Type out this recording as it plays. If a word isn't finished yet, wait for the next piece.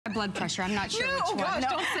blood pressure. I'm not sure which one. Gosh, No,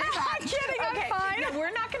 don't say that. I'm kidding. Okay, I'm fine. now,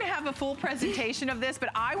 we're not going to have a full presentation of this, but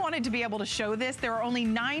I wanted to be able to show this. There are only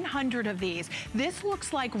 900 of these. This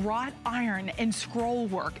looks like wrought iron and scroll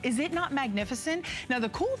work. Is it not magnificent? Now, the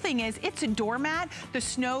cool thing is it's a doormat. The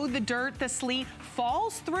snow, the dirt, the sleet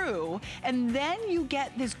falls through, and then you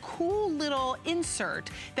get this cool little insert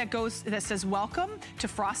that says welcome to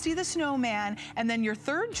Frosty the Snowman, and then your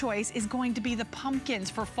third choice is going to be the pumpkins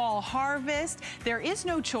for fall harvest. There is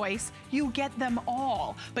no choice. You get them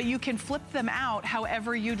all, but you can flip them out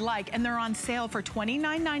however you'd like, and they're on sale for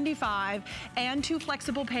 $29.95 and 2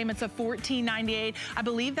 flexible payments of $14.98. I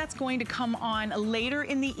believe that's going to come on later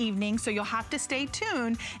in the evening, so you'll have to stay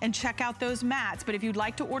tuned and check out those mats. But if you'd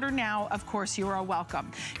like to order now, of course, you are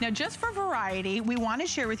welcome. Now, just for variety, we want to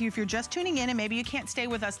share with you, if you're just tuning in and maybe you can't stay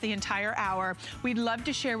with us the entire hour, we'd love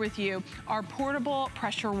to share with you our portable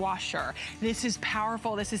pressure washer. This is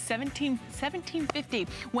powerful. This is $17.50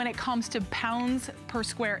 when it comes to pounds per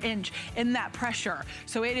square inch in that pressure.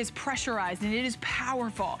 So it is pressurized and it is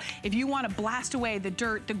powerful. If you want to blast away the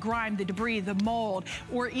dirt, the grime, the debris, the mold,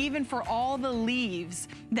 or even for all the leaves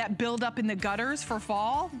that build up in the gutters for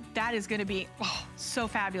fall, that is going to be so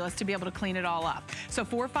fabulous to be able to clean it all up. So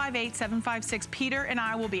 458-756, Peter and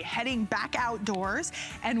I will be heading back outdoors,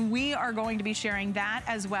 and we are going to be sharing that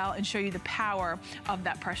as well and show you the power of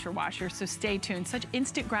that pressure washer. So stay tuned. Such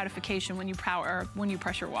instant gratification when you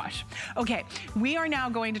pressure wash. Okay, we are now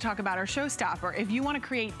going to talk about our showstopper. If you want to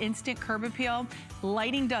create instant curb appeal,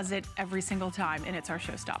 lighting does it every single time, and it's our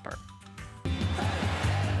showstopper.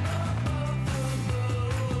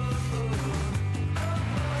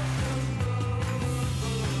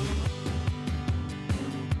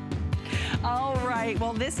 All right,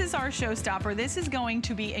 well, this is our showstopper. This is going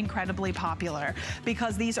to be incredibly popular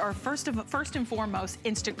because these are first and foremost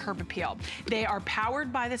instant curb appeal. They are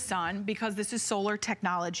powered by the sun because this is solar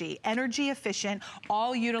technology, energy efficient,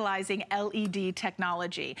 all utilizing LED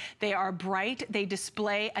technology. They are bright. They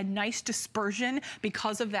display a nice dispersion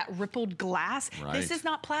because of that rippled glass. Right. This is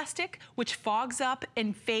not plastic, which fogs up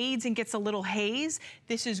and fades and gets a little haze.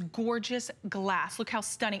 This is gorgeous glass. Look how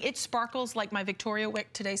stunning. It sparkles like my Victoria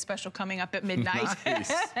Wick Today special coming up at midnight.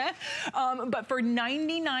 Nice. But for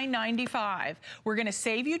 $99.95, we're gonna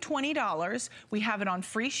save you $20. We have it on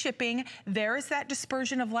free shipping. There is that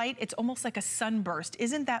dispersion of light. It's almost like a sunburst.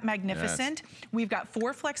 Isn't that magnificent? Yes. We've got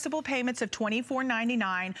 4 flexible payments of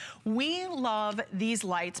 $24.99. We love these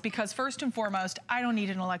lights because first and foremost, I don't need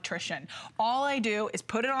an electrician. All I do is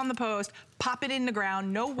put it on the post, pop it in the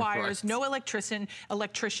ground, no wires, no electrician,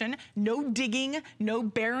 no digging, no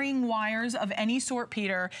burying wires of any sort,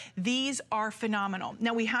 Peter. These are phenomenal.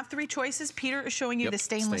 Now we have 3 choices. Peter is showing you the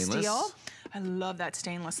stainless steel. I love that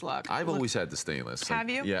stainless look. I've always had the stainless. Have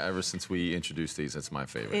you? Yeah, ever since we introduced these, that's my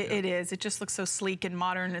favorite. It is. It just looks so sleek and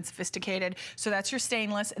modern and sophisticated. So that's your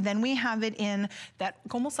stainless. Then we have it in that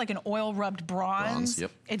almost like an oil rubbed bronze.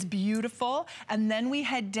 Yep. It's beautiful. And then we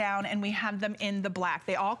head down and we have them in the black.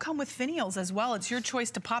 They all come with finials as well. It's your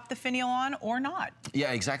choice to pop the finial on or not.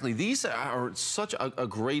 Yeah, exactly. These are such a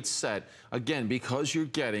great set. Again, because you're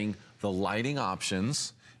getting the lighting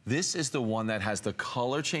options. This is the one that has the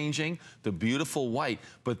color changing, the beautiful white,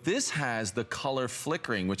 but this has the color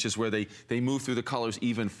flickering, which is where they move through the colors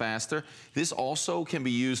even faster. This also can be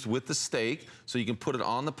used with the stake, so you can put it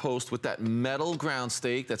on the post with that metal ground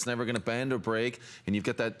stake that's never gonna bend or break, and you've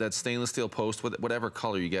got that stainless steel post with whatever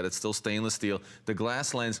color you get, it's still stainless steel, the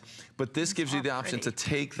glass lens, but this gives you the option to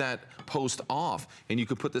take that post off, and you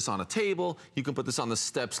could put this on a table, you can put this on the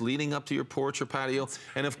steps leading up to your porch or patio,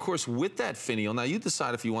 and of course with that finial, now you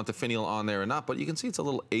decide if you want the finial on there or not, but you can see it's a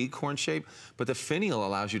little acorn shape, but the finial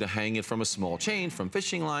allows you to hang it from a small chain, from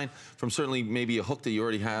fishing line, from certainly maybe a hook that you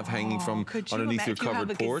already have hanging from underneath your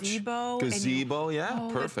covered porch. Gazebo, yeah,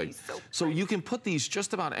 perfect. So you can put these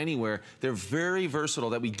just about anywhere. They're very versatile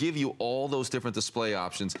that we give you all those different display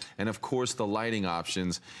options and of course the lighting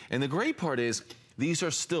options. And the great part is these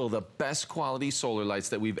are still the best quality solar lights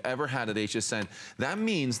that we've ever had at HSN. That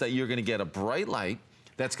means that you're gonna get a bright light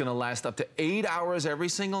that's gonna last up to 8 hours every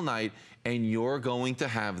single night, and you're going to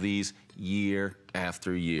have these year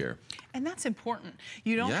after year. And that's important.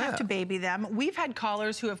 You don't have to baby them. We've had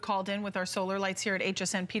callers who have called in with our solar lights here at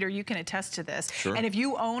HSN. Peter, you can attest to this. Sure. And if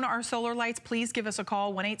you own our solar lights, please give us a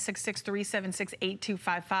call,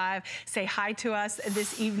 1-866-376-8255. Say hi to us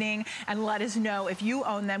this evening and let us know if you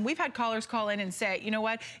own them. We've had callers call in and say, you know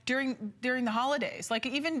what, during the holidays, like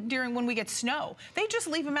even during when we get snow, they just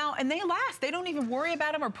leave them out and they last. They don't even worry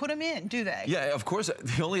about them or put them in, do they? Yeah, of course.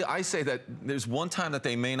 I say that there's one time that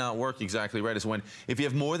they may not work exactly right, is when, if you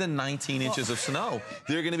have more than 19 inches of snow,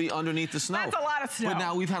 they're gonna be underneath the snow. That's a lot of snow. But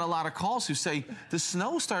now we've had a lot of calls who say the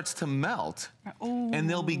snow starts to melt and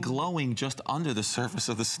they'll be glowing just under the surface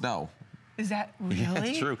of the snow. Is that really? Yeah,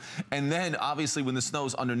 it's true. And then, obviously, when the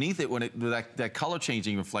snow's underneath it, when that color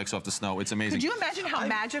changing reflects off the snow, it's amazing. Could you imagine how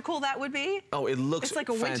magical that would be? Oh, it looks It's like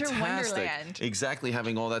a winter wonderland. Exactly,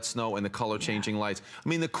 having all that snow and the color changing lights. I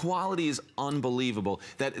mean, the quality is unbelievable.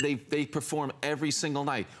 That they perform every single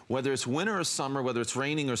night, whether it's winter or summer, whether it's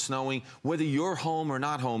raining or snowing, whether you're home or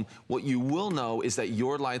not home. What you will know is that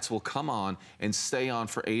your lights will come on and stay on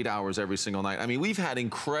for 8 hours every single night. I mean, we've had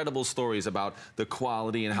incredible stories about the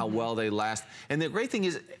quality and how well they last. And the great thing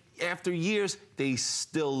is, after years, they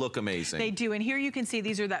still look amazing. They do, and here you can see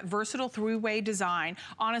these are that versatile three-way design.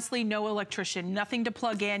 Honestly, no electrician, nothing to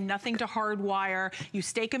plug in, nothing to hardwire. You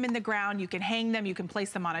stake them in the ground, you can hang them, you can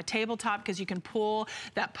place them on a tabletop because you can pull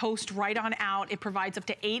that post right on out. It provides up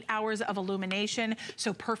to 8 hours of illumination,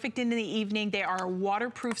 so perfect in the evening. They are a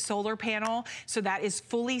waterproof solar panel, so that is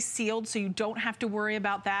fully sealed, so you don't have to worry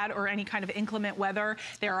about that or any kind of inclement weather.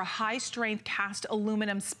 They are a high-strength cast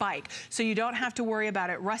aluminum spike, so you don't have to worry about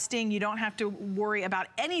it rusting. You don't have to worry about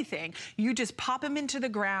anything. You just pop them into the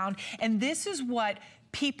ground, and this is what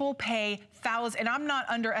people pay thousands, and I'm not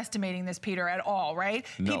underestimating this, Peter, at all, right?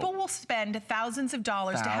 No. People will spend thousands of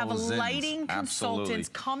dollars to have lighting consultants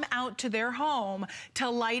come out to their home to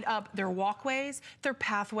light up their walkways, their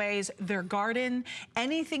pathways, their garden,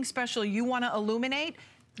 anything special you want to illuminate.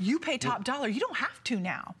 You pay top dollar. You don't have to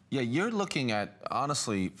now. Yeah, you're looking at,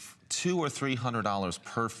 honestly, $200 or $300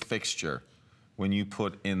 per fixture when you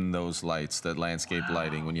put in those lights, that landscape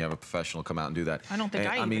lighting, when you have a professional come out and do that. I don't think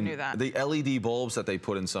I even knew that. The LED bulbs that they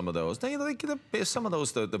put in some of those, some of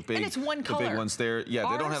those, the big, and it's one color. The big ones there, yeah,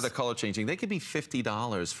 they don't have the color changing. They could be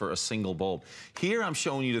 $50 for a single bulb. Here I'm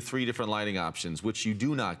showing you the 3 different lighting options, which you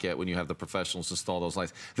do not get when you have the professionals install those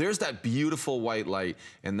lights. There's that beautiful white light,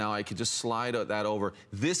 and now I could just slide that over.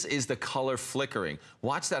 This is the color flickering.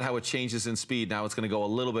 Watch that, how it changes in speed. Now it's gonna go a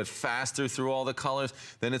little bit faster through all the colors,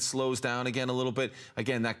 then it slows down again a little bit.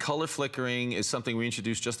 Again, that color flickering is something we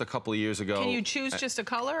introduced just a couple of years ago. Can you choose just a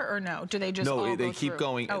color or no? Do they just all No, go they keep through?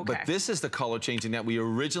 going. Okay. But this is the color changing that we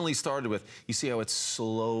originally started with. You see how it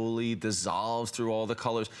slowly dissolves through all the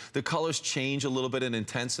colors. The colors change a little bit in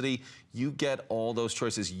intensity. You get all those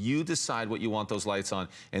choices. You decide what you want those lights on,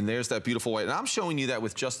 and there's that beautiful white. And I'm showing you that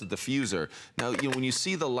with just the diffuser. Now, you know, when you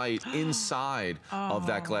see the light inside of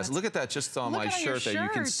that glass, look at that just on my shirt there. You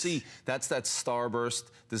can see that's that starburst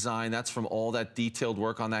design. That's from all that detailed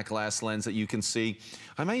work on that glass lens that you can see.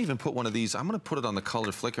 I might even put one of these. I'm going to put it on the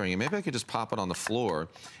color flickering, and maybe I could just pop it on the floor,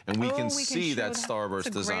 and we can see that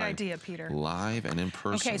starburst design. That's a great idea, Peter. Live and in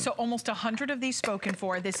person. Okay, so almost 100 of these spoken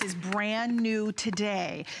for. This is brand new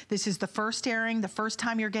today. This is the first airing, the first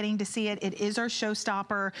time you're getting to see it. It is our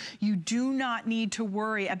showstopper. You do not need to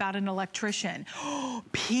worry about an electrician.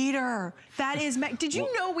 Peter, that is, did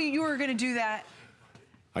you know you were going to do that?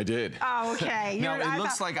 I did. Oh, okay. Now, it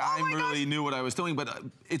looks like I really knew what I was doing, but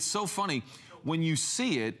it's so funny. When you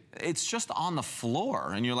see it, it's just on the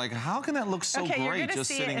floor, and you're like, how can that look so great just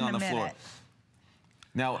sitting on the floor?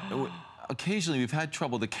 Now, occasionally we've had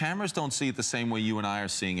trouble. The cameras don't see it the same way you and I are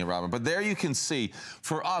seeing it, Robin. But there you can see,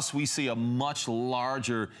 for us, we see a much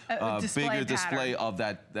larger, bigger display of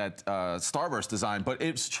that starburst design. But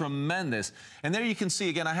it's tremendous. And there you can see,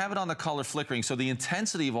 again, I have it on the color flickering, so the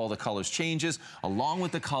intensity of all the colors changes along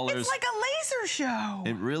with the colors. It's like a laser show.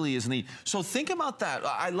 It really is neat. So think about that.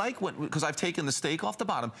 I like when, because I've taken the stake off the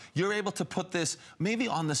bottom, you're able to put this maybe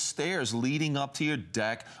on the stairs leading up to your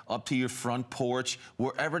deck, up to your front porch,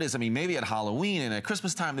 wherever it is. I mean, maybe at Halloween and at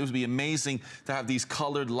Christmas time, it would be amazing to have these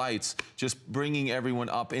colored lights just bringing everyone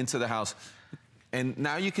up into the house. And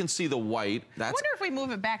now you can see the white. I wonder if we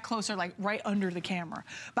move it back closer, like right under the camera.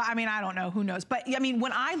 But I mean, I don't know, who knows. But I mean,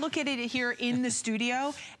 when I look at it here in the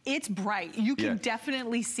studio, it's bright. You can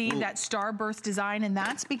definitely see that starburst design, and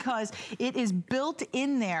that's because it is built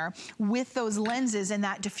in there with those lenses and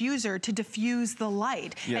that diffuser to diffuse the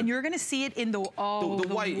light. And you're gonna see it in the, the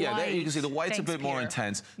white. Yeah, there you can see the white's a bit more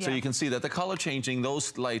intense. So you can see that the color changing,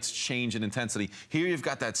 those lights change in intensity. Here you've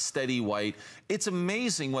got that steady white. It's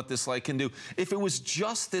amazing what this light can do. If it was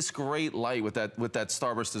just this great light with that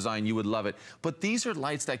starburst design, you would love it. But these are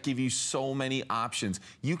lights that give you so many options.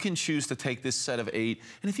 You can choose to take this set of 8,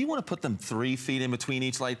 and if you want to put them 3 feet in between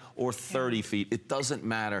each light or 30 feet, it doesn't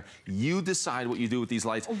matter. You decide what you do with these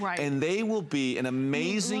lights, and they will be an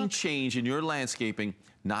amazing change in your landscaping.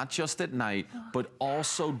 not just at night, but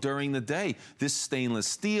also during the day. This stainless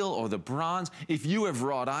steel or the bronze, if you have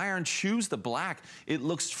wrought iron, choose the black. It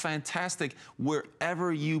looks fantastic.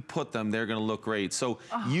 Wherever you put them, they're gonna look great. So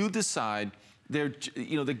you decide.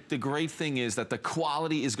 The great thing is that the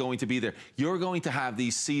quality is going to be there. You're going to have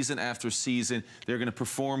these season after season. They're going to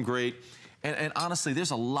perform great. And honestly,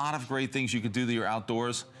 there's a lot of great things you can do to your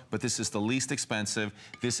outdoors, but this is the least expensive.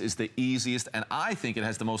 This is the easiest, and I think it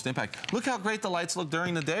has the most impact. Look how great the lights look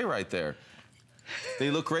during the day right there. They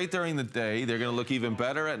look great during the day. They're going to look even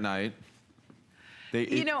better at night.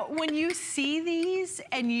 You know, when you see these,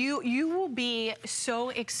 and you will be so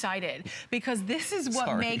excited, because this is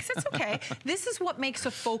what makes, it's okay, this is what makes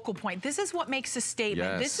a focal point. This is what makes a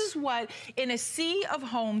statement. This is what, in a sea of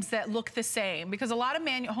homes that look the same, because a lot of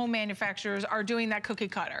home manufacturers are doing that cookie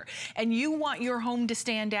cutter, and you want your home to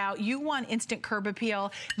stand out, you want instant curb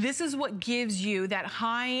appeal. This is what gives you that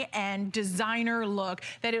high-end designer look,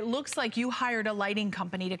 that it looks like you hired a lighting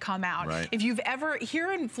company to come out. If you've ever,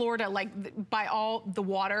 here in Florida, like by all the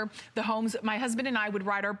water, the homes, my husband and I would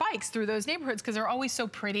ride our bikes through those neighborhoods because they're always so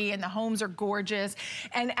pretty and the homes are gorgeous.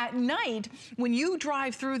 And at night, when you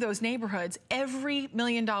drive through those neighborhoods, every $1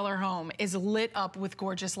 million home is lit up with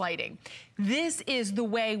gorgeous lighting. This is the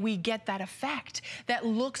way we get that effect that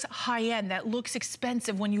looks high-end, that looks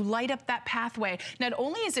expensive when you light up that pathway. Not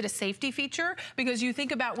only is it a safety feature, because you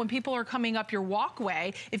think about when people are coming up your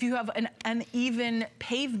walkway, if you have an uneven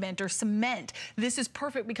pavement or cement, this is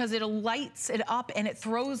perfect because it lights it up and it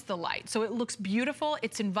throws the light. So it looks beautiful,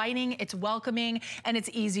 it's inviting, it's welcoming, and it's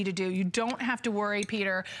easy to do. You don't have to worry,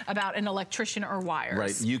 Peter, about an electrician or wires.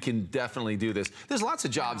 Right, you can definitely do this. There's lots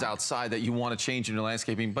of jobs outside that you want to change in your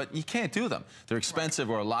landscaping, but you can't do them. They're expensive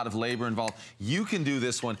or a lot of labor involved. You can do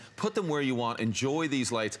this one, put them where you want, enjoy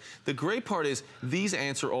these lights. The great part is these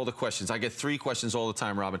answer all the questions. I get 3 questions all the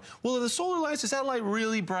time, Robin. Well, are the solar lights, is that light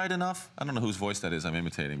really bright enough? I don't know whose voice that is I'm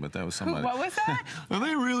imitating, but that was somebody. What was that? Are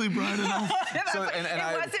they really bright enough?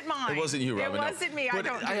 It wasn't mine. It wasn't you, Robin. It wasn't me. But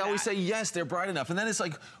I always say, yes, they're bright enough. And then it's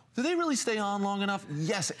like, do they really stay on long enough?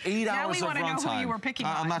 Yes, 8 hours of runtime. Now we want to know who you were picking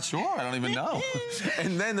on. I'm not sure. I don't even know.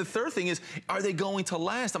 And then the third thing is, are they going to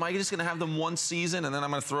last? Am I just going to have them one season and then I'm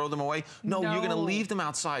going to throw them away? No, you're going to leave them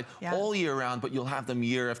outside all year round, but you'll have them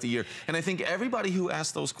year after year. And I think everybody who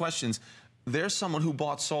asks those questions, there's someone who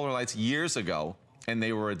bought solar lights years ago, and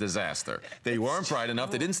they were a disaster. They weren't bright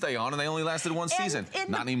enough, they didn't stay on, and they only lasted one season.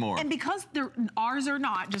 Not anymore. And because ours are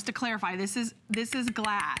not, just to clarify, this is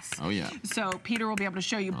glass. Oh yeah. So Peter will be able to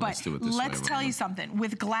show you, but let's tell you something.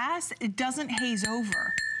 With glass, it doesn't haze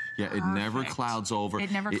over. Yeah, it never clouds over.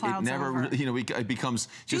 It never clouds over. You know, it becomes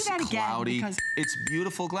just cloudy. It's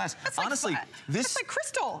beautiful glass. Honestly, it's like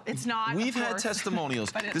crystal. It's not. We've had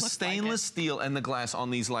testimonials. The stainless steel and the glass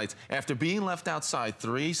on these lights, after being left outside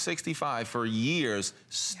 365 for years,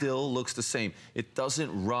 still looks the same. It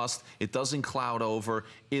doesn't rust. It doesn't cloud over.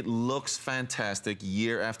 It looks fantastic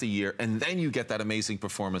year after year, and then you get that amazing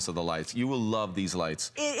performance of the lights. You will love these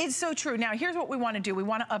lights. It's so true. Now, here's what we want to do. We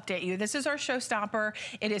want to update you. This is our showstopper.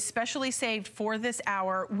 It is specially saved for this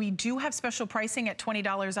hour. We do have special pricing at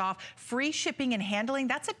 $20 off. Free shipping and handling,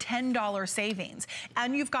 that's a $10 savings.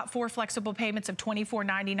 And you've got 4 flexible payments of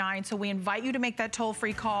 $24.99, so we invite you to make that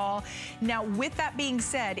toll-free call. Now, with that being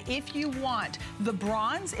said, if you want, the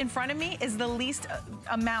bronze in front of me is the least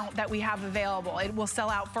amount that we have available. It will sell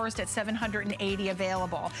out first at 780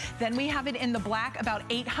 available. Then we have it in the black, about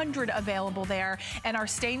 800 available there. And our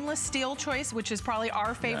stainless steel choice, which is probably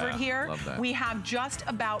our favorite here, we have just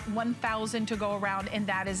about 1,000 to go around, and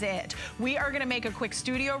that is it. We are going to make a quick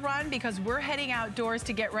studio run because we're heading outdoors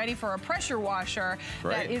to get ready for a pressure washer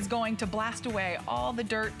that is going to blast away all the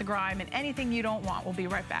dirt, the grime, and anything you don't want. We'll be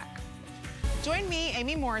right back. Join me,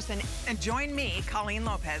 Amy Morrison, and join me, Colleen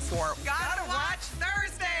Lopez, for Gotta Watch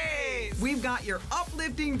Thursdays! We've got your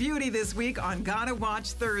uplifting beauty this week on Gotta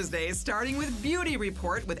Watch Thursdays, starting with Beauty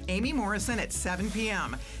Report with Amy Morrison at 7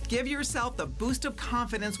 p.m. Give yourself the boost of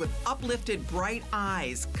confidence with uplifted bright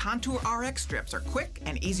eyes. Contour RX strips are quick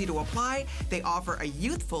and easy to apply. They offer a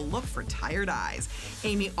youthful look for tired eyes.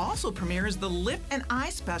 Amy also premieres the lip and eye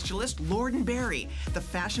specialist, Lord & Berry. The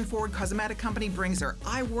fashion-forward cosmetic company brings her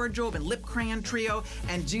eye wardrobe and lip crayon trio,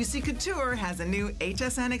 and Juicy Couture has a new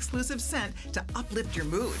HSN exclusive scent to uplift your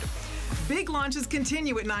mood. Big launches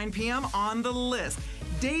continue at 9 p.m. on The List.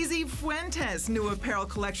 Daisy Fuentes' new apparel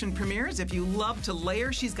collection premieres. If you love to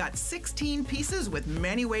layer, she's got 16 pieces with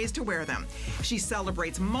many ways to wear them. She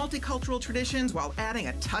celebrates multicultural traditions while adding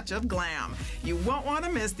a touch of glam. You won't want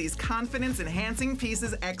to miss these confidence-enhancing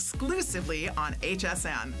pieces exclusively on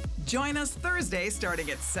HSN. Join us Thursday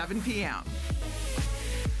starting at 7 p.m.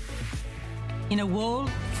 In a world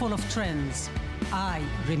full of trends, I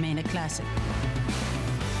remain a classic.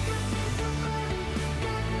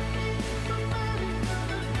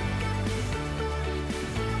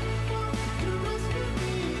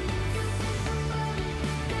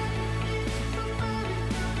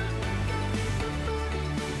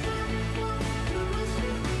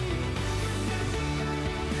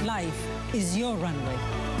 Life is your runway.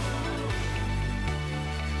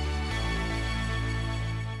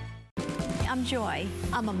 I'm Joy.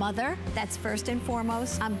 I'm a mother, that's first and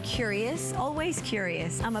foremost. I'm curious, always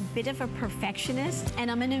curious. I'm a bit of a perfectionist,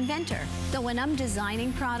 and I'm an inventor. So when I'm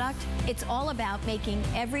designing product, it's all about making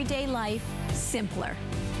everyday life simpler.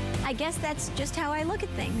 I guess that's just how I look at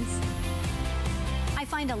things. I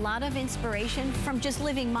find a lot of inspiration from just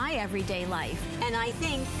living my everyday life. And I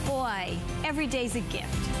think, boy, every day's a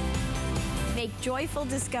gift. Make joyful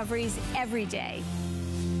discoveries every day.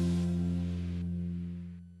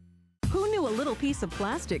 Who knew a little piece of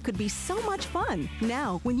plastic could be so much fun?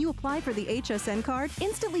 Now, when you apply for the HSN card,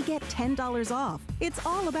 instantly get $10 off. It's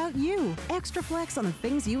all about you. Extra flex on the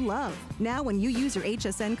things you love. Now, when you use your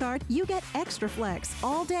HSN card, you get extra flex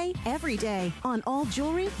all day, every day on all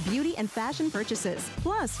jewelry, beauty, and fashion purchases.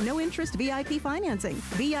 Plus, no interest VIP financing,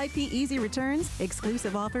 VIP easy returns,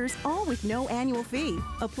 exclusive offers, all with no annual fee.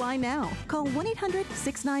 Apply now. Call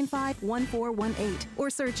 1-800-695-1418 or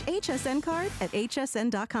search HSN card at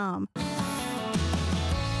hsn.com.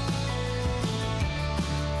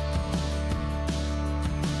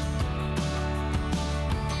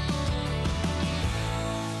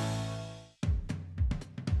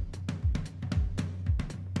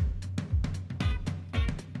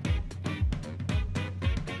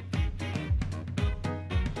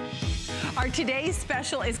 Our today's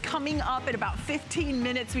special is coming up in about 15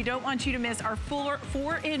 minutes. We don't want you to miss our full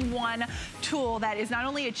 4-in-1 tool that is not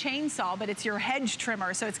only a chainsaw, but it's your hedge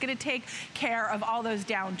trimmer. So it's gonna take care of all those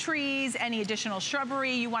downed trees, any additional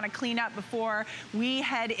shrubbery you wanna clean up before we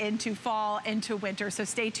head into fall, into winter. So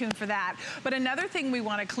stay tuned for that. But another thing we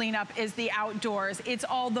wanna clean up is the outdoors. It's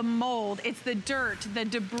all the mold, it's the dirt, the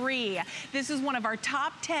debris. This is one of our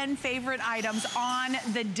top 10 favorite items on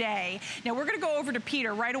the day. Now we're gonna go over to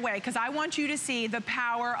Peter right away because I want you to see the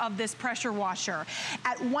power of this pressure washer.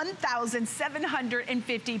 At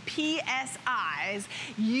 1,750 PSIs,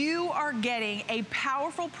 you are getting a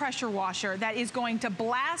powerful pressure washer that is going to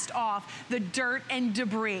blast off the dirt and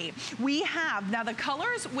debris. We have, now the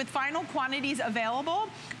colors with final quantities available,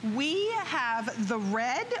 we have the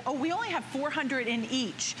red, we only have 400 in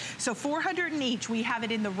each. So 400 in each. We have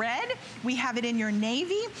it in the red, we have it in your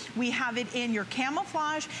navy, we have it in your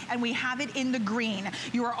camouflage, and we have it in the green.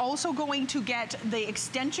 You are also going to get the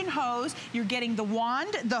extension hose. You're getting the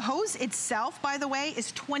wand. The hose itself, by the way,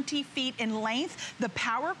 is 20 feet in length. The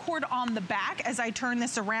power cord on the back, as I turn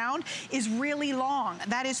this around, is really long.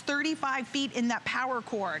 That is 35 feet in that power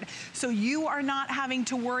cord. So you are not having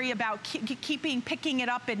to worry about picking it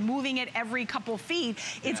up and moving it every couple feet.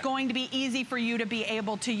 It's going to be easy for you to be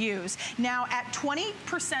able to use. Now, at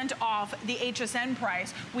 20% off the HSN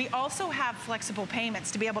price, we also have flexible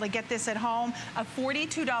payments to be able to get this at home of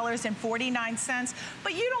 $42.49.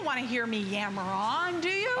 But you don't want to hear me yammer on, do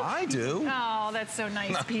you? I do. Oh, that's so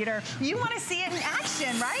nice, Peter. You want to see it in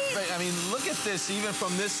action, right? I mean, look at this. Even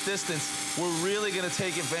from this distance, we're really going to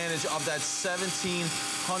take advantage of that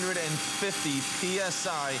 1,750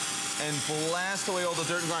 PSI and blast away all the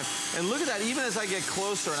dirt and grime. And look at that. Even as I get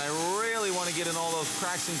closer, and I really want to get in all those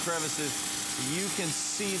cracks and crevices, you can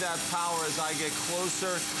see that power as I get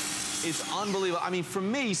closer. It's unbelievable. I mean, for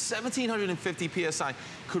me, 1,750 PSI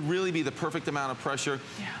could really be the perfect amount of pressure.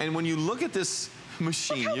 Yeah. And when you look at this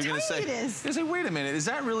machine, you're going to say, wait a minute, is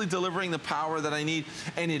that really delivering the power that I need?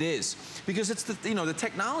 And it is, because it's the, you know, the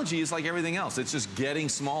technology is like everything else. It's just getting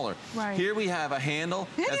smaller. Right. Here we have a handle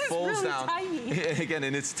that folds down. Tiny. Again,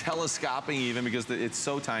 and it's telescoping even because it's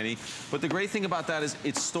so tiny. But the great thing about that is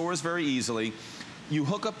it stores very easily. You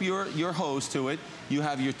hook up your hose to it. You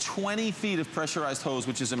have your 20 feet of pressurized hose,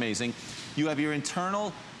 which is amazing. You have your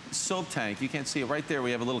internal soap tank. You can't see it right there.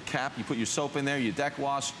 We have a little cap. You put your soap in there, your deck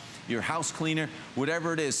wash, your house cleaner,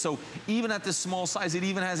 whatever it is. So even at this small size, it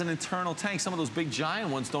even has an internal tank. Some of those big giant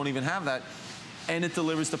ones don't even have that. And it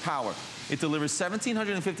delivers the power. It delivers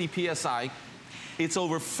 1,750 PSI. It's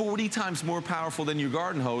over 40 times more powerful than your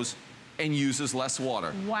garden hose and uses less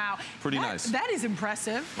water. Wow. Pretty nice. That is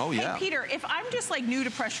impressive. Oh, yeah. Hey, Peter, if I'm just like new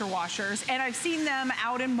to pressure washers and I've seen them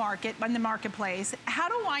out in the marketplace, how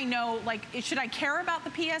do I know, like, should I care about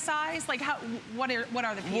the PSIs? Like, what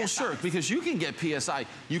are the PSIs? Well, sure, because you can get PSI.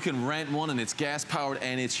 You can rent one and it's gas powered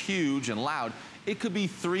and it's huge and loud. It could be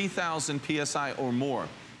 3,000 PSI or more.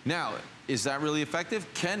 Now, Is that really effective?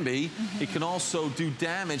 Can be. It can also do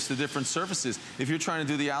damage to different surfaces. If you're trying to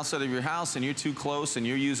do the outside of your house and you're too close and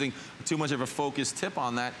you're using too much of a focused tip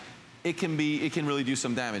on that, it can really do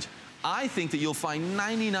some damage. I think that you'll find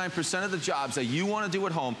 99% of the jobs that you want to do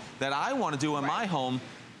at home, that I want to do in my home,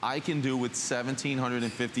 I can do with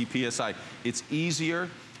 1,750 PSI. It's easier,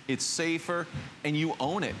 it's safer, and you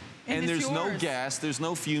own it. And there's no gas, there's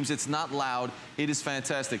no fumes, it's not loud, it is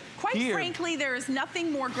fantastic. Quite frankly, there is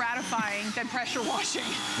nothing more gratifying than pressure washing.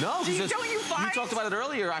 No, don't you find? You talked about it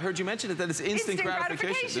earlier, I heard you mention it, that it's instant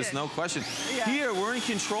gratification. There's no question. Yeah. Here, we're in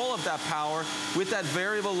control of that power with that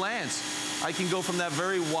variable lance. I can go from that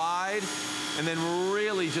very wide and then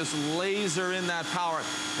really just laser in that power.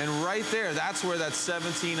 And right there, that's where that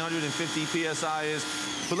 1,750 PSI is.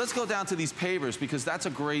 But let's go down to these pavers, because that's a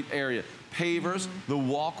great area. Pavers, the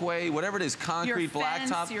walkway, whatever it is, concrete,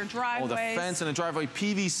 blacktop. Your driveways. Oh, the fence and the driveway,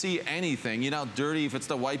 PVC, anything. You know, dirty, if it's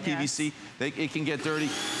the white PVC, it can get dirty.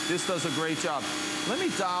 This does a great job. Let me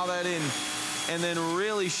dial that in and then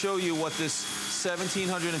really show you what this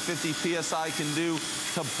 1,750 PSI can do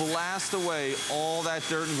to blast away all that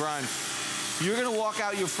dirt and grime. You're gonna walk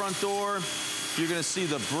out your front door, you're gonna see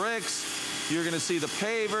the bricks, you're gonna see the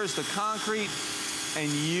pavers, the concrete,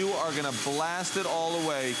 and you are gonna blast it all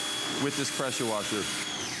away with this pressure washer.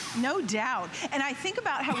 No doubt. And I think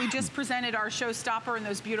about how we just presented our showstopper and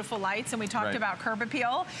those beautiful lights, and we talked about curb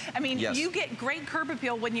appeal. I mean, you get great curb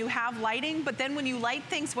appeal when you have lighting, but then when you light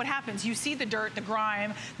things, what happens? You see the dirt, the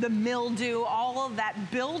grime, the mildew, all of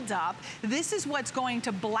that buildup. This is what's going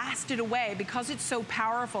to blast it away because it's so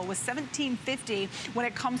powerful. With 1,750, when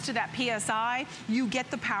it comes to that PSI, you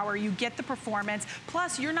get the power, you get the performance,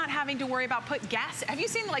 plus you're not having to worry about put gas. Have you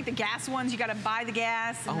seen like the gas ones? You got to buy the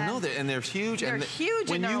gas. And no, and they're huge. They're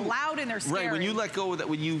huge and they're loud and they're scary. Right, when you let go of that,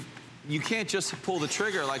 when you can't just pull the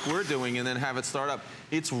trigger like we're doing and then have it start up.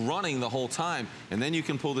 It's running the whole time, and then you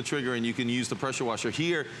can pull the trigger and you can use the pressure washer.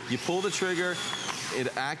 Here, you pull the trigger, it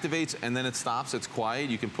activates, and then it stops. It's quiet.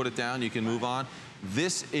 You can put it down. You can move on.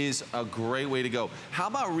 This is a great way to go. How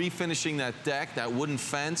about refinishing that deck, that wooden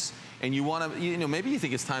fence, and you want to, you know, maybe you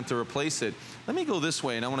think it's time to replace it. Let me go this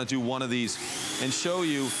way, and I want to do one of these and show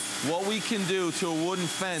you what we can do to a wooden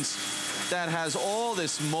fence that has all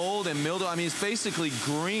this mold and mildew. I mean, it's basically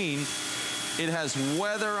green. It has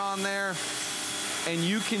weather on there, and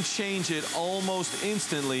you can change it almost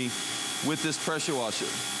instantly with this pressure washer.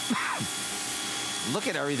 Look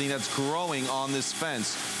at everything that's growing on this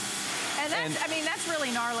fence. And that's, I mean, that's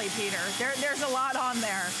really gnarly, Peter. There's a lot on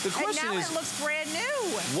there. The question and now is, it looks brand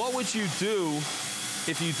new. What would you do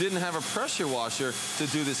if you didn't have a pressure washer to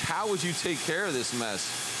do this? How would you take care of this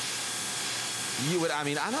mess? You would, I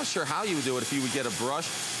mean, I'm not sure how you would do it if you would get a brush.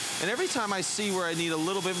 And every time I see where I need a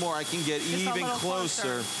little bit more, I can get just even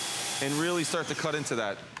closer and really start to cut into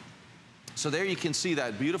that. So there you can see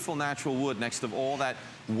that beautiful natural wood next to all that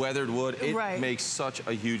weathered wood. It makes such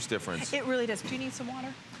a huge difference. It really does. Do you need some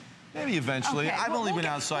water? Maybe eventually. Okay. I've only been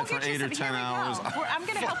outside for 8 or 10 hours. I'm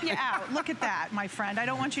going to help you out. Look at that, my friend. I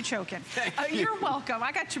don't want you choking. You're welcome.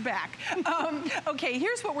 I got your back. Okay,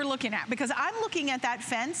 here's what we're looking at, because I'm looking at that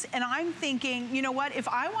fence and I'm thinking, you know what? If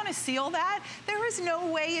I want to seal that, there is no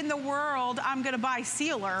way in the world I'm going to buy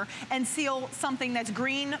sealer and seal something that's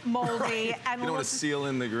green, moldy, and you don't want to seal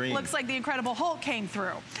in the green. Looks like the Incredible Hulk came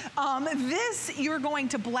through. This, you're going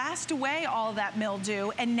to blast away all that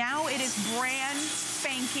mildew, and now it is brand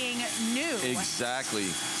spanking new. Exactly.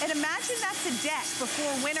 And imagine that's a deck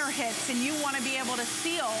before winter hits and you want to be able to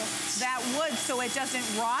seal that wood so it doesn't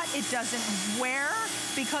rot, it doesn't wear,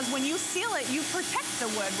 because when you seal it, you protect the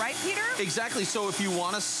wood, right, Peter? Exactly. So if you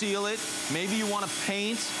want to seal it, maybe you want to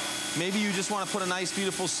paint, maybe you just want to put a nice,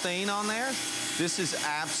 beautiful stain on there, this is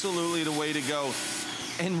absolutely the way to go.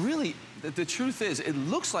 And really, the truth is, it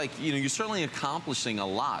looks like, you know, you're certainly accomplishing a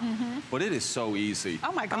lot, but it is so easy.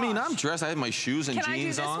 Oh my gosh. I mean, I'm dressed, I have my shoes and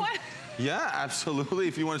jeans on. Can I do this one? Yeah, absolutely,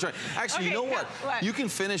 if you want to try. Actually, you know what? You can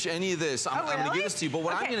finish any of this. I'm going to give this to you, but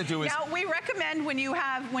what I'm going to do is... Now, we recommend when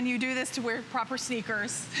you do this to wear proper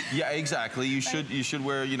sneakers. Yeah, exactly. You should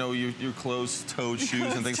wear, you know, your closed-toed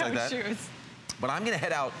shoes and things like that. But I'm going to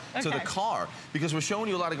head out to the car, because we're showing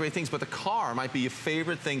you a lot of great things, but the car might be your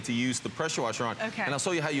favorite thing to use the pressure washer on. And I'll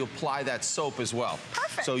show you how you apply that soap as well. Perfect.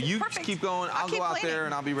 Perfect. So you Perfect. keep going. I'll go out there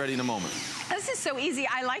and I'll be ready in a moment. This is so easy.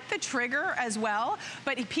 I like the trigger as well,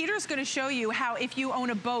 but Peter's gonna show you how if you own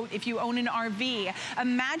a boat, if you own an RV,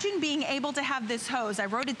 imagine being able to have this hose. I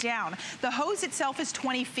wrote it down. The hose itself is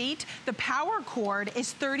 20 feet. The power cord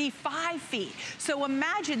is 35 feet. So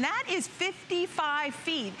imagine that is 55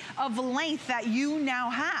 feet of length that you now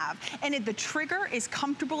have. And the trigger is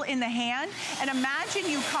comfortable in the hand. And imagine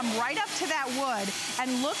you come right up to that wood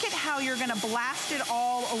and look at how you're gonna blast it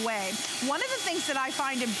all away. One of the things that I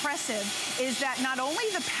find impressive is that not only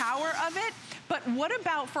the power of it, but what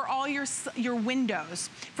about for all your windows,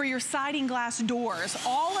 for your siding glass doors?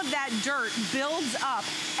 All of that dirt builds up.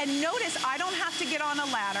 And notice, I don't have to get on a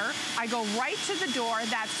ladder. I go right to the door.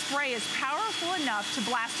 That spray is powerful enough to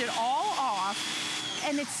blast it all off.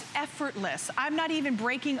 And it's effortless. I'm not even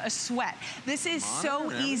breaking a sweat. This is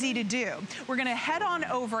so easy to do. We're gonna head on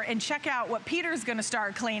over and check out what Peter's gonna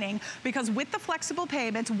start cleaning, because with the flexible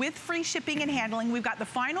payments, with free shipping and handling, we've got the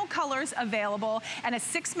final colors available, and a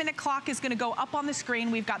 6-minute clock is gonna go up on the screen.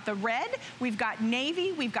 We've got the red, we've got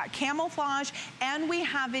navy, we've got camouflage, and we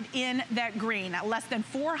have it in that green. Less than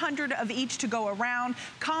 400 of each to go around.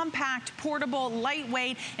 Compact, portable,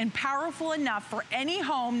 lightweight, and powerful enough for any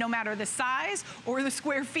home, no matter the size or the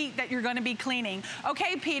square feet that you're gonna be cleaning.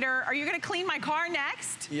 Okay, Peter, are you gonna clean my car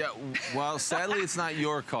next? Yeah, well, sadly, it's not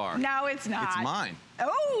your car. No, it's not. It's mine.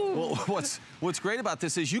 Oh! Well, what's great about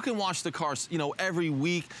this is you can wash the car, you know, every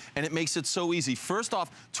week, and it makes it so easy. First off,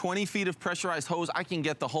 20 feet of pressurized hose, I can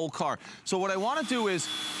get the whole car. So what I want to do is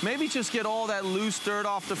maybe just get all that loose dirt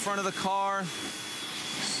off the front of the car,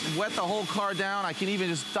 wet the whole car down. I can even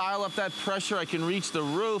just dial up that pressure. I can reach the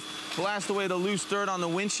roof, blast away the loose dirt on the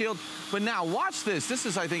windshield. But now watch this. This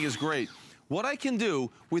is, I think, is great. What I can do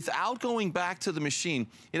without going back to the machine,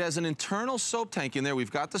 it has an internal soap tank in there.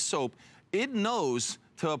 We've got the soap. It knows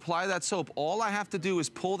to apply that soap. All I have to do is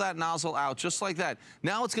pull that nozzle out just like that.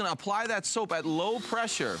 Now it's gonna apply that soap at low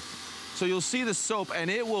pressure. So you'll see the soap, and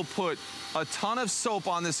it will put a ton of soap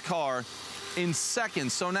on this car in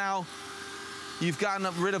seconds. So now you've gotten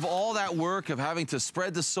rid of all that work of having to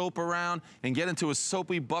spread the soap around and get into a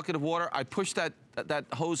soapy bucket of water. I push that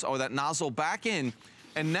hose or that nozzle back in,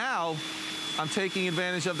 and now I'm taking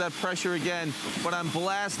advantage of that pressure again, but I'm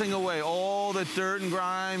blasting away all the dirt and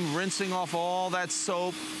grime, rinsing off all that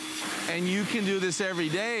soap. And you can do this every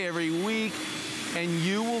day, every week, and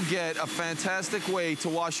you will get a fantastic way to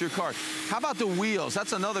wash your car. How about the wheels?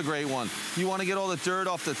 That's another great one. You want to get all the dirt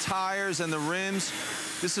off the tires and the rims.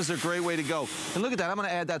 This is a great way to go. And look at that, I'm gonna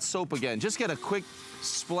add that soap again. Just get a quick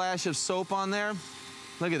splash of soap on there.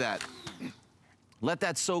 Look at that. Let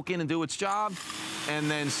that soak in and do its job,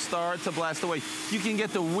 and then start to blast away. You can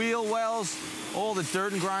get the wheel wells, all the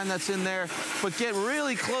dirt and grime that's in there, but get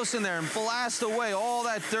really close in there and blast away all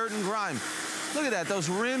that dirt and grime. Look at that, those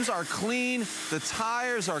rims are clean, the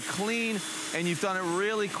tires are clean, and you've done it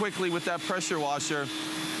really quickly with that pressure washer.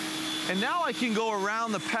 And now I can go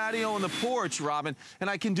around the patio and the porch, Robin, and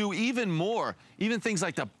I can do even more. Even things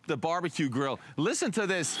like the barbecue grill. Listen to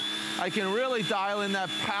this. I can really dial in that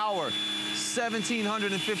power.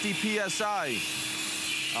 1,750 PSI.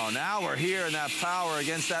 Oh, now we're here in that power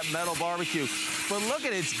against that metal barbecue. But look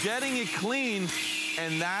at it, it's getting it clean,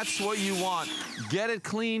 and that's what you want. Get it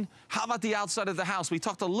clean. How about the outside of the house? We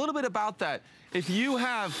talked a little bit about that. If you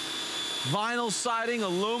have vinyl siding,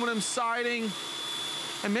 aluminum siding,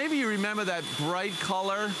 and maybe you remember that bright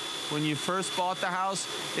color when you first bought the house.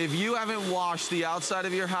 If you haven't washed the outside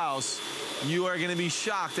of your house, you are gonna be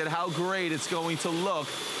shocked at how great it's going to look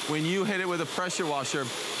when you hit it with a pressure washer.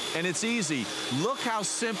 And it's easy. Look how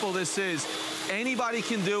simple this is. Anybody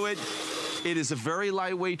can do it. It is a very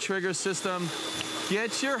lightweight trigger system.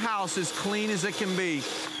 Get your house as clean as it can be.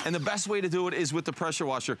 And the best way to do it is with the pressure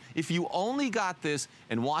washer. If you only got this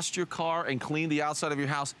and washed your car and cleaned the outside of your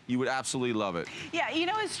house, you would absolutely love it. Yeah, you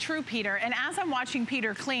know, it's true, Peter. And as I'm watching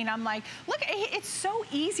Peter clean, I'm like, look, it's so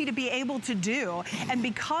easy to be able to do. And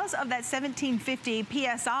because of that 1750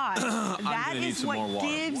 PSI, that is what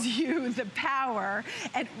gives you the power.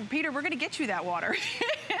 And Peter, we're gonna get you that water.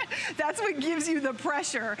 That's what gives you the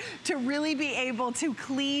pressure to really be able to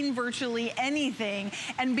clean virtually anything.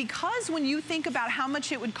 And because when you think about how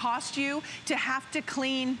much it would cost you to have to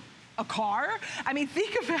clean a car, I mean,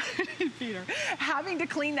 think about it, Peter, having to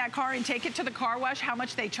clean that car and take it to the car wash, how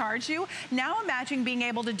much they charge you. Now imagine being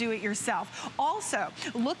able to do it yourself. Also,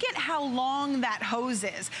 look at how long that hose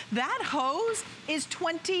is. That hose is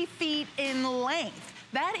 20 feet in length.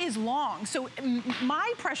 That is long. So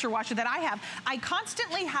my pressure washer that I have, I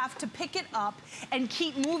constantly have to pick it up and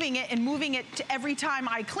keep moving it and moving it to every time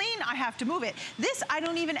I clean, I have to move it. This, I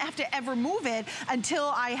don't even have to ever move it until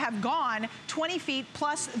I have gone 20 feet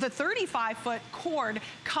plus the 35-foot cord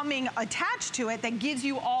coming attached to it that gives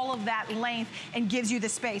you all of that length and gives you the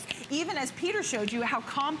space. Even as Peter showed you how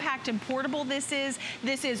compact and portable this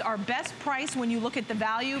is our best price when you look at the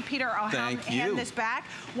value. Peter, I'll hand this back.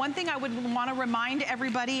 One thing I would want to remind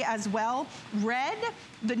everybody as well, red,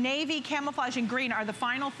 the navy, camouflage, and green are the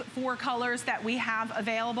final 4 colors that we have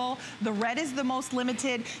available. The red is the most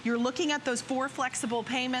limited. You're looking at those 4 flexible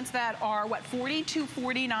payments that are, what,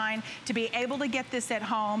 $42.49 to be able to get this at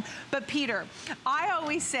home. But Peter, I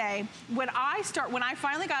always say, when I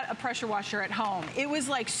finally got a pressure washer at home, it was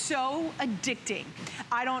like so addicting.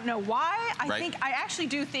 I don't know why. I actually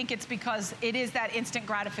do think it's because it is that instant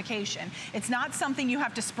gratification. It's not something you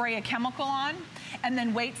have to spray a chemical on and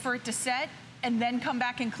then wait for it to set and then come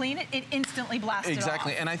back and clean it. It instantly blasts it off.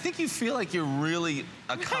 Exactly, and I think you feel like you're really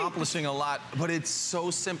accomplishing a lot, but it's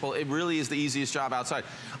so simple. It really is the easiest job outside.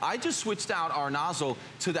 I just switched out our nozzle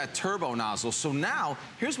to that turbo nozzle. So now,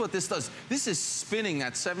 here's what this does. This is spinning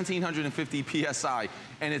at 1750 PSI,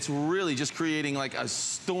 and it's really just creating like a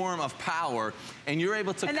storm of power, and you're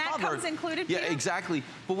able to cover. And that comes included, Peter? Yeah, exactly.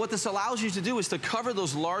 But what this allows you to do is to cover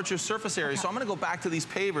those larger surface areas. Okay. So I'm gonna go back to these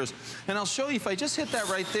pavers, and I'll show you, if I just hit that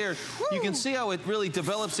right there, you can see how it really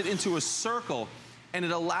develops it into a circle, and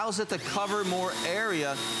it allows it to cover more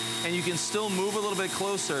area, and you can still move a little bit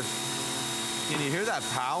closer. Can you hear that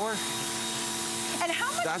power? And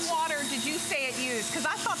how much water did you say it used? Because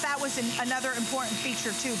I thought that was another important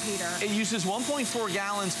feature too, Peter. It uses 1.4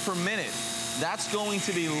 gallons per minute. That's going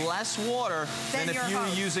to be less water than if you were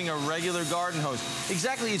using a regular garden hose.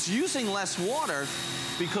 Exactly, it's using less water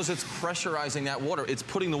because it's pressurizing that water. It's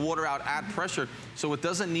putting the water out at pressure, so it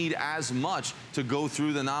doesn't need as much to go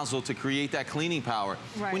through the nozzle to create that cleaning power.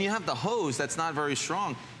 Right. When you have the hose that's not very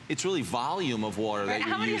strong, it's really volume of water that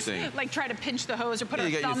you're using. Like try to pinch the hose or put you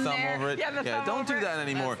a thumb there. Get your thumb over it. Yeah, don't do that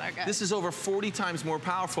anymore. Okay. This is over 40 times more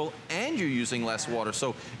powerful, and you're using less water,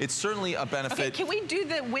 so it's certainly a benefit. Okay, can we do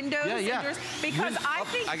the windows? Yeah. Because I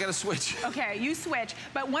think... I gotta switch. Okay, you switch.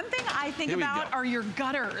 But one thing I think about are your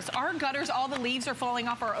gutters. Our gutters, all the leaves are falling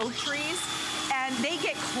off our oak trees, and they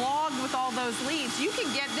get clogged with all those leaves. You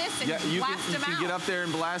can get this and blast them out. You can get up there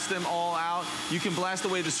and blast them all out. You can blast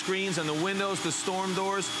away the screens and the windows, the storm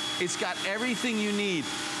doors. It's got everything you need.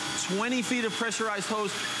 20 feet of pressurized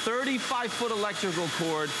hose, 35-foot electrical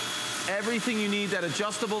cord, everything you need, that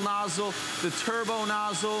adjustable nozzle, the turbo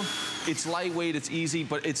nozzle. It's lightweight, it's easy,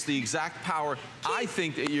 but it's the exact power I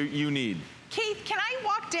think that you need. Keith, can I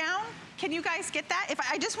walk down? Can you guys get that?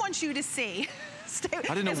 I just want you to see.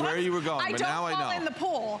 I didn't know where you were going, but now I know. Don't fall in the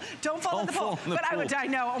pool. Don't fall in the pool. But I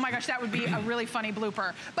know. Oh my gosh, that would be a really funny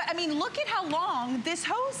blooper. But I mean, look at how long this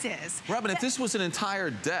hose is. Robin, if this was an entire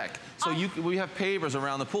deck, so we have pavers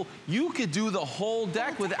around the pool, you could do the whole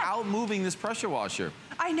deck without moving this pressure washer.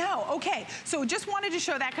 I know. Okay, so just wanted to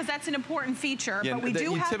show that because that's an important feature. Yeah, but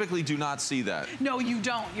you typically do not see that. No, you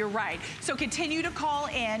don't. You're right. So continue to call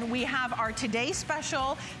in. We have our Today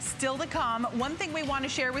Special still to come. One thing we want to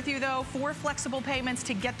share with you, though, 4 flexible payments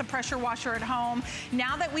to get the pressure washer at home.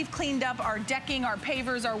 Now that we've cleaned up our decking, our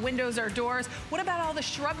pavers, our windows, our doors, what about all the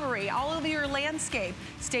shrubbery, all over your landscape?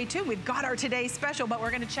 Stay tuned. We've got our Today Special, but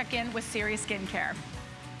we're going to check in with Serious Skincare.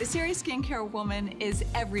 The Serious Skincare woman is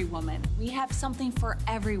every woman. We have something for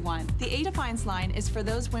everyone. The A Defiance line is for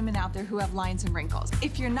those women out there who have lines and wrinkles.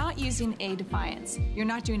 If you're not using A Defiance, you're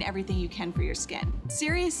not doing everything you can for your skin.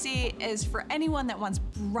 Serious C is for anyone that wants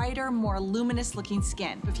brighter, more luminous looking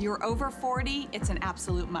skin. If you're over 40, it's an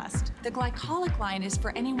absolute must. The Glycolic line is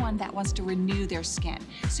for anyone that wants to renew their skin.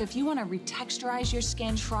 So if you want to retexturize your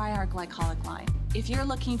skin, try our Glycolic line. If you're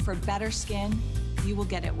looking for better skin, you will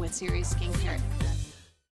get it with Serious Skincare.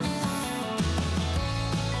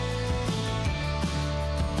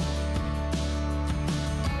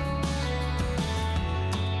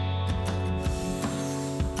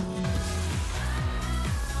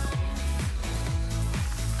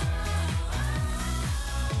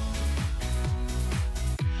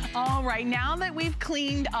 All right, now that we've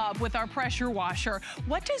cleaned up with our pressure washer,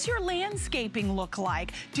 what does your landscaping look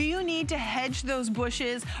like? Do you need to hedge those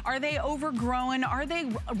bushes? Are they overgrown? Are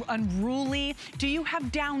they unruly? Do you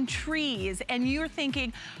have down trees and you're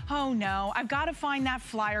thinking, oh no, I've got to find that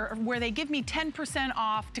flyer where they give me 10%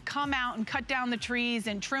 off to come out and cut down the trees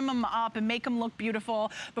and trim them up and make them look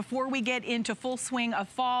beautiful before we get into full swing of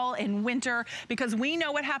fall and winter, because we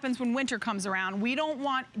know what happens when winter comes around. We don't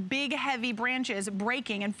want big, heavy branches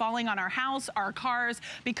breaking and falling on our house, our cars,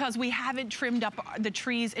 because we haven't trimmed up the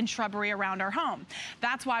trees and shrubbery around our home.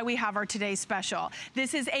 That's why we have our today's special.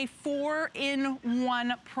 This is a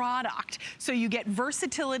 4-in-1 product. So you get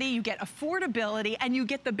versatility, you get affordability, and you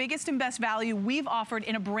get the biggest and best value we've offered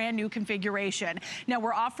in a brand new configuration. Now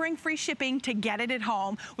we're offering free shipping to get it at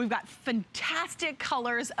home. We've got fantastic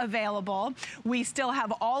colors available. We still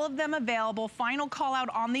have all of them available. Final call out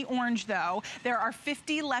on the orange though. There are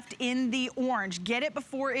 50 left in the orange. Get it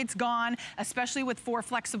before it's gone, especially with 4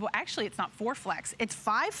 flexible, actually it's not 4 flex, it's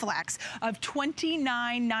 5 flex of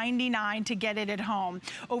 $29.99 to get it at home.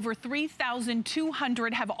 Over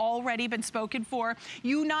 3,200 have already been spoken for.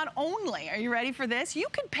 You not only, are you ready for this? You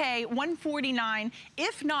could pay $149,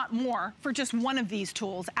 if not more, for just one of these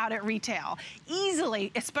tools out at retail.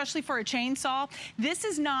 Easily, especially for a chainsaw. This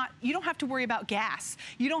is not, you don't have to worry about gas.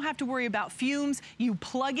 You don't have to worry about fumes. You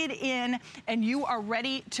plug it in and you are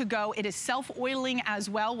ready to go. It is self-oiling as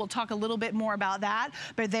well. We'll talk a little bit more about that.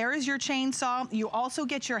 But there is your chainsaw. You also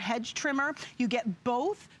get your hedge trimmer. You get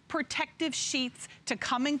both protective sheets to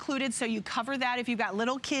come included, so you cover that if you've got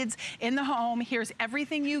little kids in the home. Here's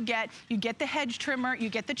everything you get. You get the hedge trimmer, you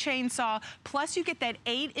get the chainsaw, plus you get that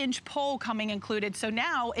 8-inch pole coming included. So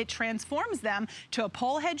now it transforms them to a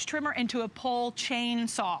pole hedge trimmer into a pole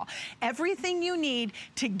chainsaw. Everything you need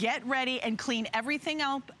to get ready and clean everything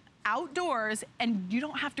up outdoors, and you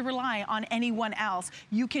don't have to rely on anyone else.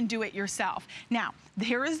 You can do it yourself. Now,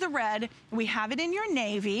 here is the red. We have it in your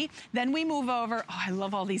navy. Then we move over. Oh, I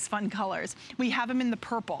love all these fun colors. We have them in the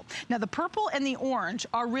purple. Now, the purple and the orange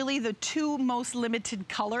are really the 2 most limited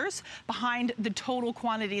colors behind the total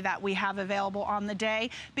quantity that we have available on the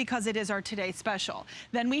day, because it is our today special.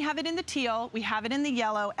 Then we have it in the teal, we have it in the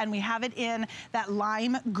yellow, and we have it in that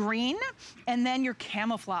lime green, and then your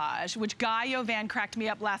camouflage, which Guy Yovan cracked me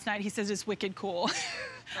up last night. He says it's wicked cool.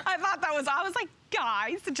 I thought that was, I was like,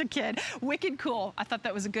 Guy, such a kid. Wicked cool. I thought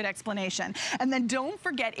that was a good explanation. And then don't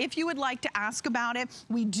forget, if you would like to ask about it,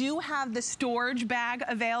 we do have the storage bag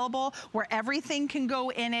available where everything can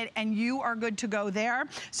go in it and you are good to go there.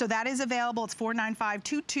 So that is available. It's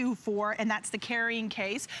 $495,224, and that's the carrying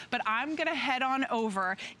case. But I'm gonna head on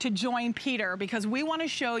over to join Peter because we wanna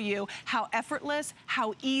show you how effortless,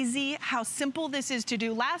 how easy, how simple this is to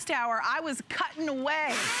do. Last hour, I was cutting away.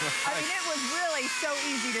 I mean, it was really so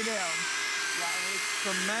easy to do. Yeah, it's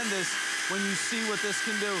tremendous when you see what this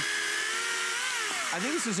can do. I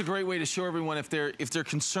think this is a great way to show everyone if they're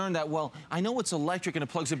concerned that, well, I know it's electric and it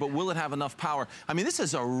plugs in, but will it have enough power? I mean, this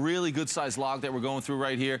is a really good sized log that we're going through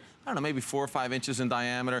right here. I don't know, maybe 4 or 5 inches in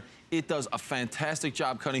diameter. It does a fantastic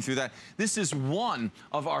job cutting through that. This is one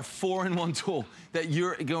of our 4-in-1 tool that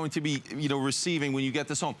you're going to be, receiving when you get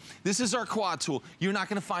this home. This is our quad tool. You're not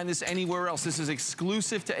gonna find this anywhere else. This is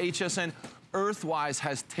exclusive to HSN. Earthwise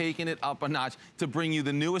has taken it up a notch to bring you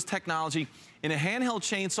the newest technology. In a handheld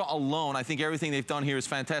chainsaw alone, I think everything they've done here is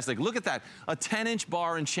fantastic. Look at that, a 10-inch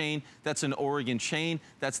bar and chain. That's an Oregon chain.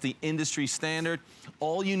 That's the industry standard.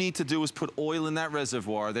 All you need to do is put oil in that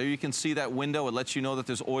reservoir. There you can see that window. It lets you know that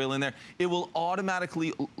there's oil in there. It will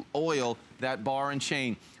automatically oil that bar and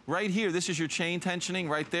chain. Right here, this is your chain tensioning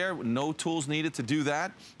right there. No tools needed to do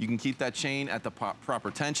that. You can keep that chain at the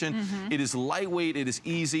proper tension. It is lightweight, it is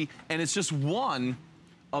easy, and it's just one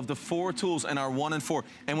of the 4 tools in our 1 and 4.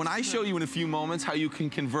 And when I show you in a few moments how you can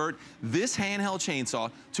convert this handheld chainsaw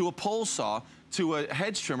to a pole saw, to a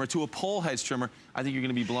hedge trimmer, to a pole hedge trimmer, I think you're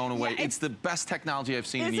gonna be blown away. Yeah, it's the best technology I've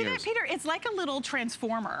seen in years. Isn't it, Peter? It's like a little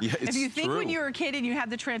transformer. Yeah, it's if you think true. when you were a kid and you had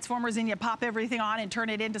the transformers and you pop everything on and turn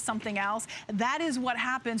it into something else, that is what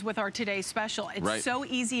happens with our today's special. It's so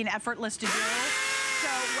easy and effortless to do. So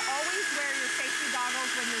always wear your safety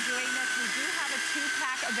goggles when you're doing this. We do have a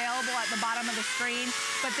 2-pack available at the bottom of the screen,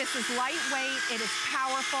 but this is lightweight, it is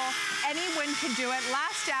powerful, anyone can do it.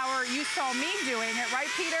 Last hour, you saw me doing it, right,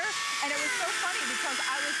 Peter? And it was so funny because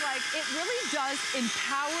I was like, it really does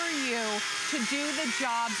empower you to do the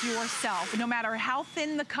jobs yourself, no matter how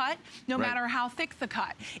thin the cut, no matter how thick the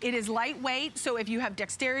cut. It is lightweight, so if you have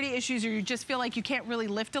dexterity issues or you just feel like you can't really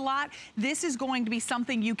lift a lot, this is going to be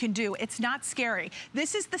something you can do. It's not scary.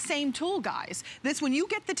 This is the same tool, guys. This, when you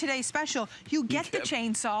get the Today Special, you get the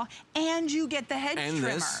chainsaw and you get the hedge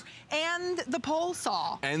trimmer and the pole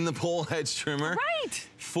saw. And the pole hedge trimmer. Right.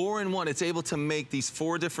 4-in-1. It's able to make these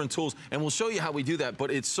 4 different tools, and we'll show you how we do that, but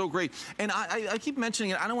it's so great. And I keep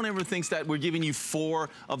mentioning it. I don't want everyone to think that we're giving you 4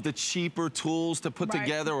 of the cheaper tools to put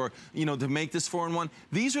together or, to make this 4-in-1.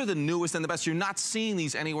 These are the newest and the best. You're not seeing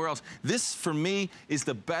these anywhere else. This, for me, is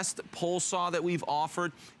the best pole saw that we've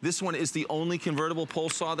offered. This one is the only convertible pole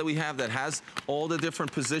saw that we have that has all the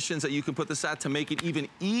different positions that you can put this at to make it even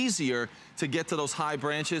easier to get to those high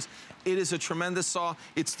branches. It is a tremendous saw.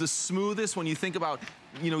 It's the smoothest when you think about,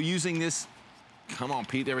 you know, using this. Come on,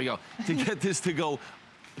 Pete, there we go. To get this to go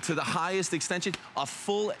to the highest extension, a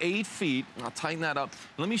full 8 feet. I'll tighten that up.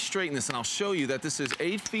 Let me straighten this and I'll show you that this is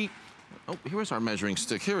 8 feet. Oh, here's our measuring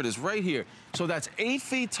stick. Here it is right here. So that's 8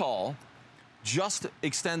 feet tall, just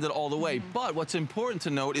extended all the way. But what's important to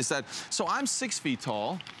note is that, so I'm 6 feet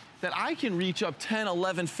tall, that I can reach up 10,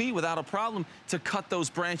 11 feet without a problem to cut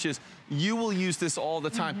those branches. You will use this all the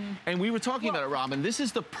time. And we were talking about it, Robin. This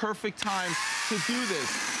is the perfect time to do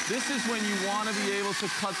this. This is when you want to be able to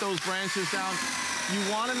cut those branches down.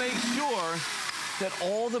 You want to make sure that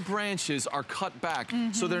all the branches are cut back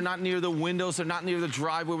so they're not near the windows, they're not near the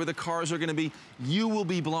driveway where the cars are going to be. You will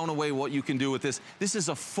be blown away what you can do with this. This is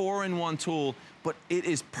a 4-in-1 tool, but it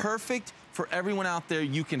is perfect for everyone out there.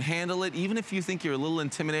 You can handle it. Even if you think you're a little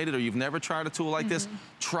intimidated or you've never tried a tool like this,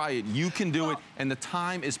 try it. You can do it, and the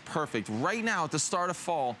time is perfect. Right now, at the start of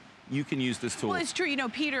fall, you can use this tool. Well, it's true. You know,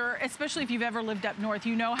 Peter, especially if you've ever lived up north,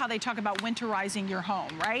 you know how they talk about winterizing your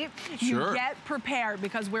home, right? Sure. You get prepared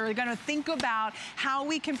because we're going to think about how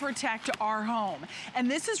we can protect our home. And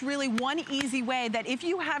this is really one easy way that if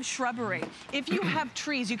you have shrubbery, if you have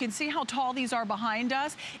trees, you can see how tall these are behind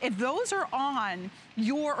us. If those are on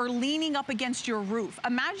or leaning up against your roof,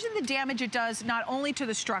 imagine the damage it does not only to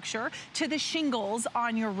the structure, to the shingles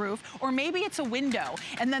on your roof, or maybe it's a window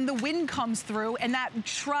and then the wind comes through and that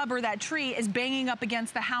shrub or that tree is banging up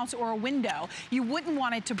against the house or a window. You wouldn't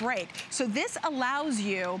want it to break. So this allows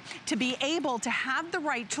you to be able to have the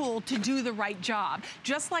right tool to do the right job.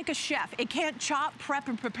 Just like a chef, it can't chop, prep,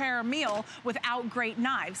 and prepare a meal without great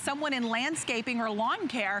knives. Someone in landscaping or lawn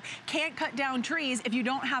care can't cut down trees if you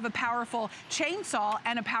don't have a powerful chainsaw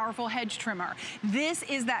and a powerful hedge trimmer. This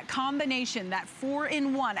is that combination, that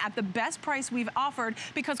 4-in-1 at the best price we've offered,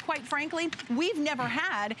 because quite frankly, we've never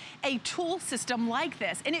had a tool system like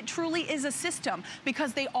this. And it truly is a system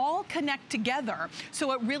because they all connect together.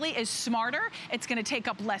 So it really is smarter. It's gonna take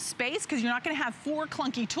up less space because you're not gonna have 4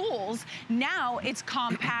 clunky tools. Now it's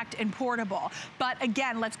compact and portable. But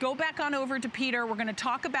again, let's go back on over to Peter. We're gonna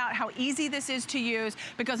talk about how easy this is to use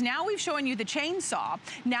because now we've shown you the chainsaw.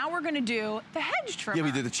 Now we're gonna do the hedge trimmer. Yeah,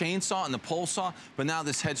 we did the chainsaw and the pole saw, but now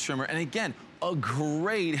this hedge trimmer. And again, a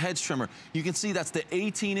great hedge trimmer. You can see that's the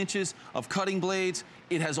 18 inches of cutting blades.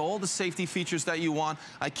 It has all the safety features that you want.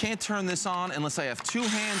 I can't turn this on unless I have 2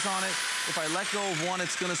 hands on it. If I let go of one,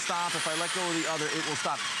 it's gonna stop. If I let go of the other, it will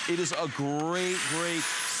stop. It is a great, great,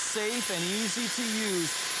 safe and easy to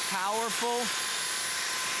use, powerful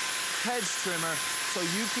hedge trimmer so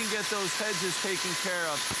you can get those hedges taken care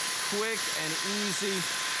of quick and easy.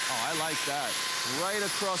 Oh, I like that. Right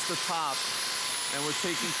across the top. And we're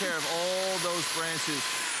taking care of all those branches.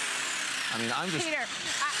 I mean, I'm just... Peter,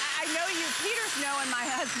 I know you. Peter's known my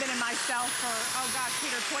husband and myself for, oh gosh,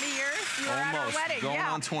 Peter, 20 years? You were at our wedding. Going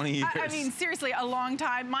on 20 years. I mean, seriously, a long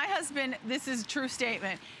time. My husband, this is a true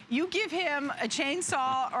statement. You give him a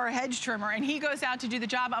chainsaw or a hedge trimmer and he goes out to do the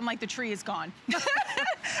job, I'm like, the tree is gone.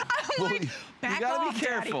 I'm like, back off, you gotta be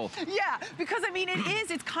careful. Daddy. Yeah, because I mean,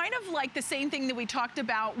 it's kind of like the same thing that we talked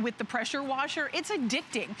about with the pressure washer. It's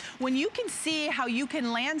addicting. When you can see how you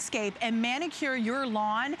can landscape and manicure your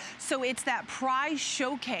lawn so it's that prize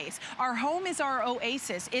showcase. Our home is our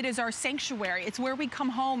oasis. It is our sanctuary. It's where we come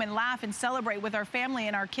home and laugh and celebrate with our family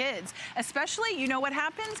and our kids. Especially, you know what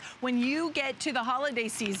happens? When you get to the holiday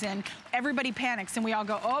season, everybody panics and we all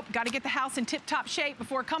go, oh, got to get the house in tip-top shape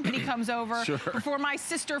before company comes over, sure. Before my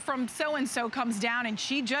sister from so-and-so comes down and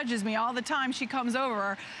she judges me all the time she comes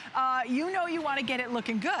over. You know you want to get it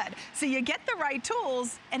looking good. So you get the right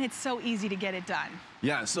tools and it's so easy to get it done.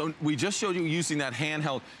 Yeah, so we just showed you using that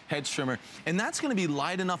handheld hedge trimmer, and that's gonna be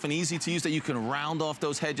light enough and easy to use that you can round off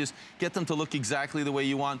those hedges, get them to look exactly the way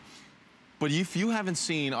you want. But if you haven't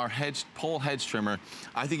seen our pole hedge trimmer,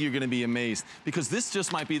 I think you're gonna be amazed because this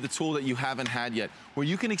just might be the tool that you haven't had yet, where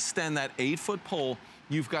you can extend that 8-foot pole,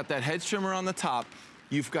 you've got that hedge trimmer on the top,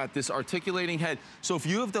 you've got this articulating head. So if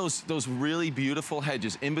you have those really beautiful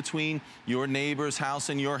hedges in between your neighbor's house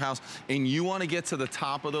and your house, and you want to get to the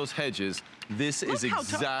top of those hedges, this is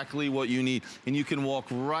exactly what you need. And you can walk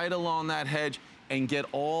right along that hedge and get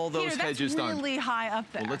all those hedges done. That's really high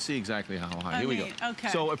up there. Well, let's see exactly how high. Here we go. Okay.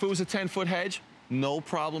 So if it was a 10-foot hedge, no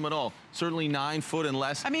problem at all. Certainly 9 foot and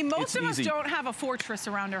less. I mean, most of us don't have a fortress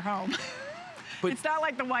around our home. But it's not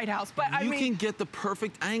like the White House, but I mean... You can get the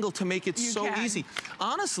perfect angle to make it so easy.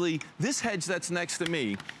 Honestly, this hedge that's next to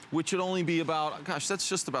me, which would only be about, gosh, that's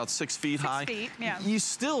just about 6 feet high. 6 feet, yeah. You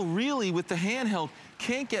still really, with the handheld,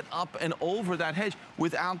 can't get up and over that hedge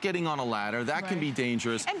without getting on a ladder. That can be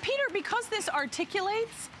dangerous. And Peter, because this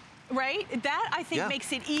articulates, right? That, I think,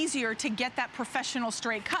 makes it easier to get that professional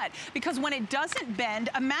straight cut. Because when it doesn't bend,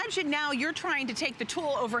 imagine now you're trying to take the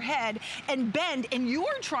tool overhead and bend, and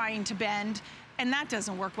you're trying to bend, and that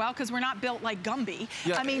doesn't work well because we're not built like Gumby.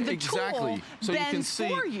 Yeah, I mean, the exactly. tool So bends you can see,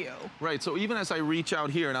 for you. Right, so even as I reach out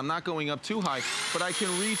here, and I'm not going up too high, but I can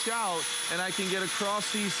reach out and I can get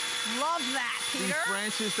across these, Love that, Peter. these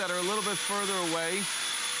branches that are a little bit further away.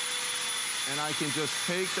 And I can just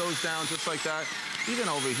take those down just like that. Even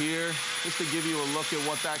over here, just to give you a look at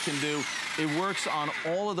what that can do. It works on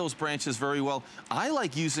all of those branches very well. I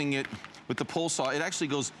like using it with the pole saw. It actually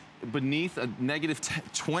goes beneath a negative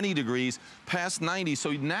 20 degrees, past 90.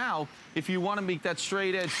 So now, if you want to make that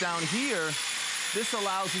straight edge down here, this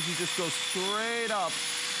allows you to just go straight up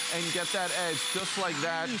and get that edge just like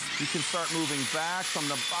that. You can start moving back from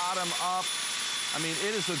the bottom up. I mean,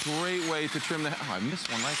 it is a great way to trim the... Oh, I missed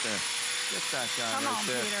one right there. Get that guy right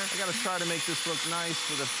there. Peter. I got to try to make this look nice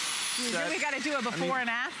for the set. We got to do it before and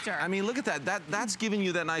after. I mean, look at that. That's giving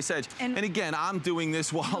you that nice edge. And again, I'm doing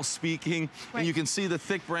this while speaking, and you can see the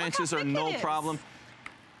thick branches are no problem.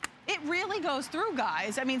 It really goes through,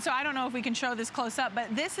 guys. I mean, so I don't know if we can show this close up,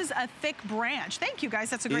 but this is a thick branch. Thank you, guys.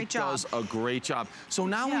 That's a great job. It does a great job. So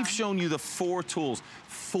now we've shown you the 4 tools,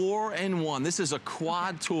 4-in-1. This is a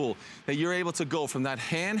quad tool that you're able to go from that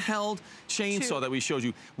handheld chainsaw that we showed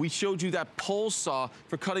you. We showed you that pole saw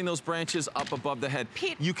for cutting those branches up above the head.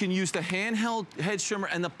 You can use the handheld hedge trimmer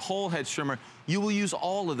and the pole hedge trimmer. You will use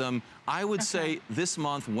all of them, I would say, this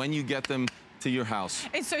month when you get them to your house.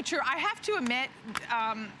 It's so true. I have to admit,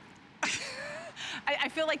 I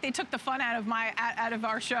feel like they took the fun out of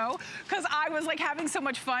our show because I was like having so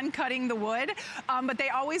much fun cutting the wood. But they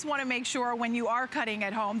always want to make sure when you are cutting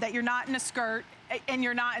at home that you're not in a skirt and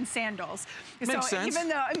you're not in sandals. Makes sense. Even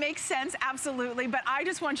though it makes sense, absolutely. But I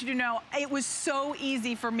just want you to know it was so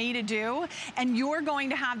easy for me to do, and you're going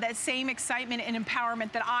to have that same excitement and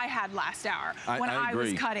empowerment that I had last hour when I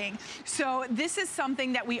was cutting. So this is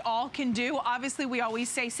something that we all can do. Obviously, we always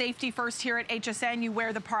say safety first here at HSN. You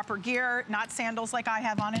wear the proper gear, not sandals like I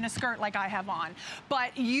have on and a skirt like I have on.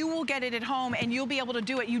 But you will get it at home and you'll be able to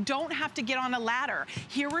do it. You don't have to get on a ladder.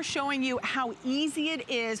 Here we're showing you how easy it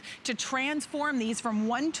is to transform these from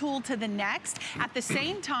one tool to the next. At the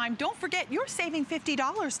same time, don't forget, you're saving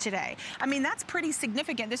 $50 today. I mean, that's pretty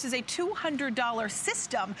significant. This is a $200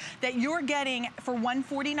 system that you're getting for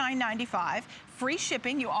 $149.95. Free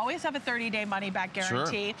shipping. You always have a 30-day money-back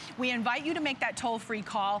guarantee. Sure. We invite you to make that toll-free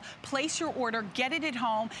call, place your order, get it at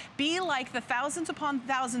home, be like the thousands upon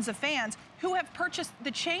thousands of fans who have purchased the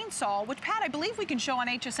chainsaw, which, Pat, I believe we can show on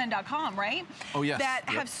hsn.com, right? Oh, yes. That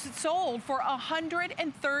have sold for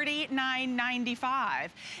 $139.95.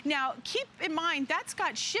 Now, keep in mind, that's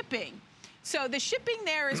got shipping. So the shipping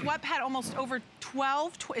there is what, Pat, almost over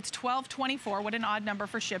 12, it's $12.24, what an odd number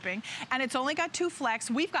for shipping. And it's only got 2 flex.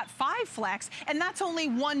 We've got 5 flex, and that's only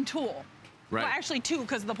 1 tool. Right. Well, actually 2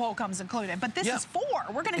 because the pole comes included, but this is 4.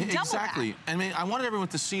 We're going to double that. Exactly. I mean, I wanted everyone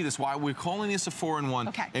to see this, why we're calling this a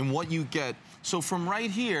 4-in-1 and what you get. So from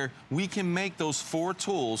right here, we can make those 4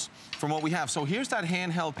 tools from what we have. So here's that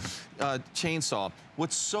handheld chainsaw.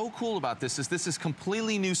 What's so cool about this is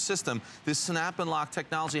completely new system, this snap and lock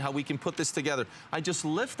technology, how we can put this together. I just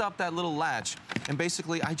lift up that little latch and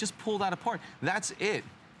basically I just pull that apart. That's it.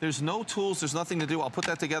 There's no tools, there's nothing to do. I'll put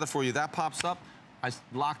that together for you. That pops up. I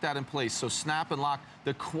lock that in place. So snap and lock,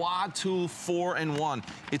 the quad tool 4-in-1.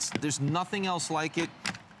 There's nothing else like it.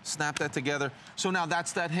 Snap that together. So now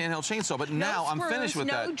that's that handheld chainsaw. But now I'm finished with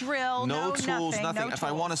that. No drill, no tools, nothing. No if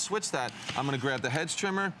I want to switch that, I'm going to grab the hedge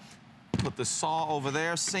trimmer, put the saw over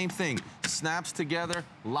there, same thing. Snaps together,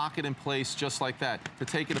 lock it in place just like that. To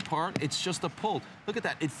take it apart, it's just a pull. Look at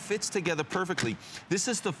that, it fits together perfectly. This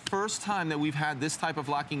is the first time that we've had this type of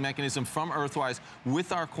locking mechanism from Earthwise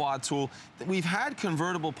with our quad tool. We've had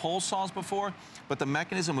convertible pole saws before, but the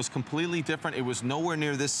mechanism was completely different. It was nowhere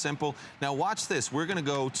near this simple. Now watch this, we're gonna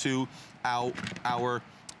go to our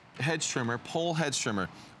hedge trimmer, pole hedge trimmer.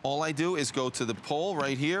 All I do is go to the pole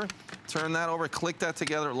right here, turn that over, click that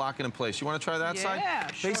together, lock it in place. You want to try that side?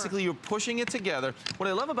 Yeah, sure. Basically, you're pushing it together. What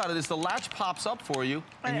I love about it is the latch pops up for you,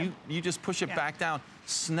 and you just push it back down,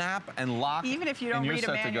 snap and lock. Even if you don't read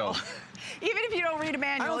a manual. Even if you don't read a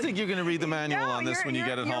manual. I don't think you're going to read the manual on this when you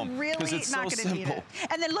get it home. Because it's so simple.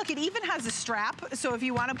 And then look, it even has a strap. So if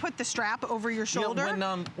you want to put the strap over your shoulder.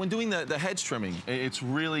 When doing the hedge trimming, it's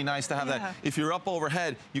really nice to have that. If you're up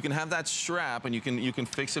overhead, you can have that strap and you can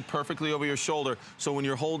fix takes it perfectly over your shoulder. So when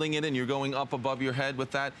you're holding it and you're going up above your head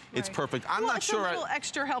with that, it's perfect. I'm not sure. It's a little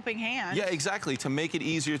extra helping hand. Yeah, exactly. To make it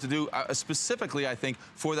easier to do, specifically, I think,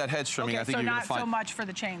 for that hedge trimming, I think you're going to find. So not so much for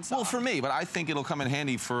the chainsaw. Well, for me, but I think it'll come in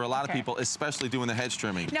handy for a lot of people, especially doing the hedge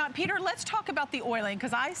trimming. Now, Peter, let's talk about the oiling,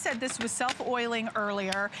 because I said this was self-oiling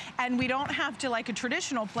earlier, and we don't have to, like a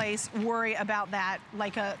traditional place, worry about that,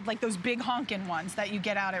 like those big honkin' ones that you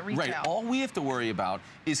get out at retail. Right. All we have to worry about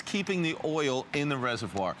is keeping the oil in the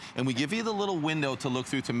reservoir. And we give you the little window to look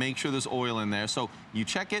through to make sure there's oil in there. So you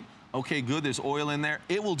check it. Okay, good, there's oil in there.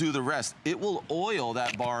 It will do the rest. It will oil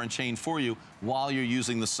that bar and chain for you while you're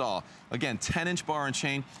using the saw. Again, 10-inch bar and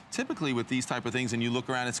chain. Typically with these type of things, and you look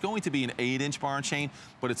around, it's going to be an 8-inch bar and chain,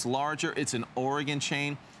 but it's larger. It's an Oregon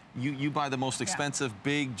chain. You buy the most expensive,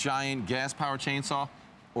 big, giant gas-powered chainsaw,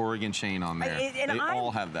 Oregon chain on there. They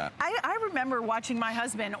all have that. I remember watching my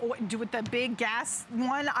husband do with the big gas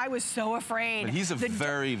one. I was so afraid. But he's a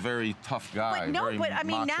very, very tough guy. But I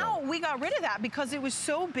mean, now we got rid of that because it was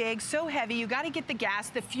so big, so heavy. You got to get the gas,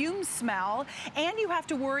 the fumes smell, and you have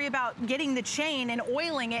to worry about getting the chain and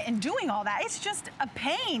oiling it and doing all that. It's just a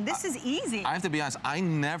pain. This is easy. I have to be honest, I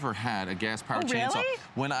never had a gas-powered chainsaw.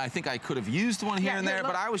 When I think I could have used one here and there,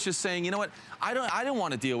 but I was just saying, you know what? I didn't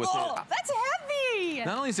want to deal with it. That's heavy.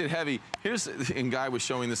 Not only is it heavy, and Guy was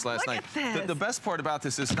showing this last night. The best part about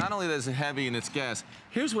this is not only that it's heavy and it's gas,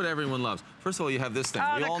 here's what everyone loves. First of all, you have this thing.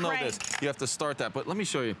 We all know this. You have to start that, but let me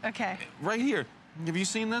show you. Okay. Right here. Have you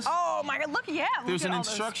seen this? Oh my God, look, There's an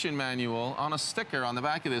instruction manual on a sticker on the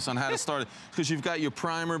back of this on how to start it. Because you've got your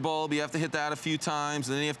primer bulb, you have to hit that a few times,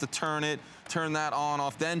 and then you have to turn that on,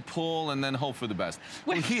 off, then pull, and then hope for the best.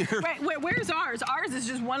 Wait, where's ours? Ours is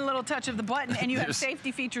just one little touch of the button, and you have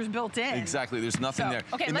safety features built in. Exactly, there's nothing there.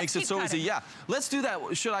 Okay, it makes it so easy. Yeah, let's do that.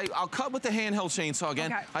 I'll cut with the handheld chainsaw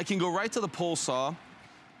again. Okay. I can go right to the pole saw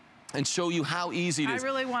and show you how easy it is. I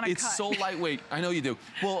really want to cut. It's so lightweight. I know you do.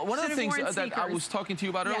 Well, one of the things that I was talking to you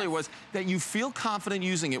about earlier was that you feel confident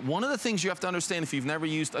using it. One of the things you have to understand if you've never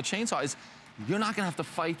used a chainsaw is you're not going to have to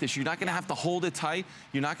fight this. You're not going to have to hold it tight.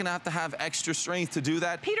 You're not going to have extra strength to do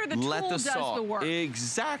that. Peter, the tool does the work.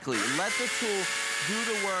 Exactly. Let the tool do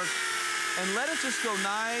the work, and let it just go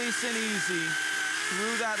nice and easy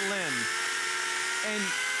through that limb. And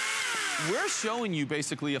we're showing you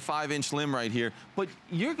basically a 5-inch limb right here, but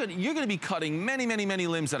you're gonna be cutting many, many, many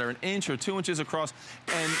limbs that are 1 inch or 2 inches across,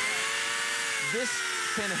 and this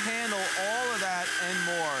can handle all of that and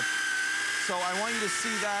more. So I want you to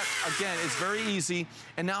see that. Again, it's very easy.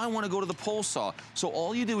 And now I want to go to the pole saw. So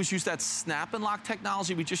all you do is use that snap and lock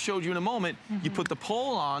technology we just showed you in a moment. You put the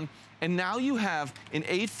pole on, and now you have an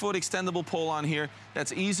 8-foot extendable pole on here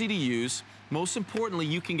that's easy to use. Most importantly,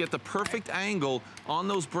 you can get the perfect angle on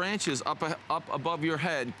those branches up above your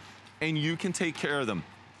head, and you can take care of them.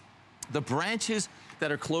 The branches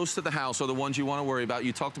that are close to the house are the ones you want to worry about.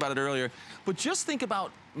 You talked about it earlier. But just think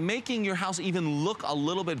about making your house even look a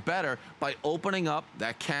little bit better by opening up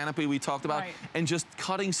that canopy we talked about and just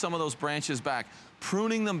cutting some of those branches back,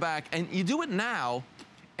 pruning them back. And you do it now,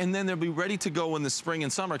 and then they'll be ready to go in the spring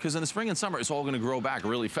and summer, because in the spring and summer, it's all going to grow back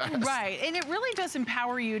really fast. Right, and it really does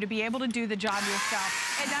empower you to be able to do the job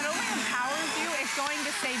yourself. It not only empowers you, it's going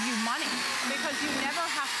to save you money, because you never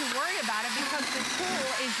have to worry about it, because the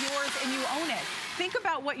tool is yours and you own it. Think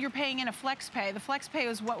about what you're paying in a flex pay. The flex pay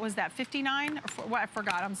is, what was that, $59? I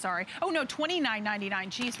forgot, I'm sorry. Oh no, $29.99,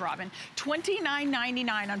 jeez, Robin.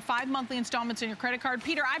 $29.99 on 5 monthly installments on your credit card.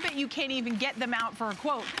 Peter, I bet you can't even get them out for a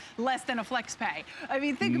quote less than a flex pay. I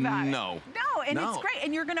mean, think about it. No, and it's great.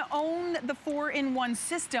 And you're gonna own the 4-in-1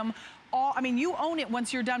 system. I mean, you own it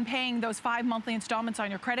once you're done paying those 5 monthly installments on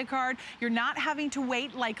your credit card. You're not having to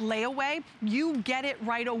wait like layaway. You get it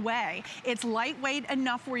right away. It's lightweight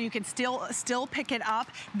enough where you can still pick it up.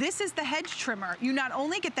 This is the hedge trimmer. You not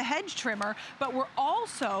only get the hedge trimmer, but we're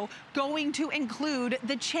also going to include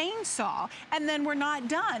the chainsaw. And then we're not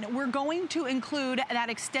done. We're going to include that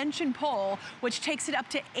extension pole, which takes it up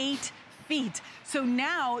to 8 feet. So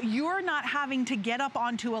now you're not having to get up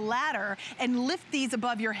onto a ladder and lift these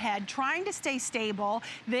above your head, trying to stay stable.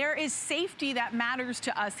 There is safety that matters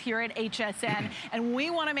to us here at HSN, and we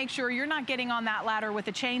want to make sure you're not getting on that ladder with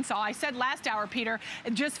a chainsaw. I said last hour, Peter,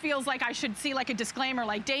 it just feels like I should see like a disclaimer,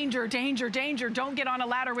 like danger, danger, danger, don't get on a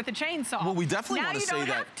ladder with a chainsaw. Well, we definitely want to say that. Now you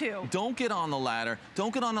don't have to. Don't get on the ladder.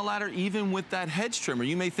 Don't get on the ladder even with that hedge trimmer.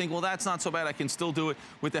 You may think, well, that's not so bad. I can still do it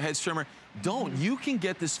with the hedge trimmer. Don't. You can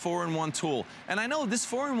get this 4-in-1 tool. And I know this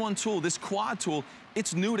 4-in-1 tool, this quad tool,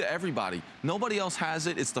 it's new to everybody. Nobody else has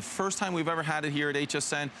it. It's the first time we've ever had it here at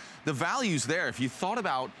HSN. The value's there. If you thought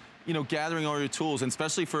about you know, gathering all your tools, and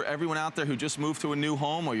especially for everyone out there who just moved to a new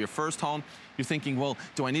home or your first home, you're thinking, well,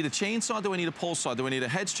 do I need a chainsaw? Do I need a pole saw? Do I need a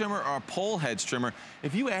hedge trimmer or a pole hedge trimmer?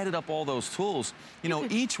 If you added up all those tools, you know,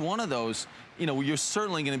 each one of those, you know, you're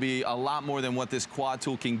certainly going to be a lot more than what this quad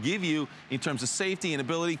tool can give you in terms of safety and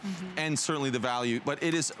ability, and certainly the value. But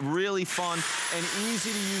it is really fun and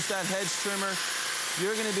easy to use that hedge trimmer.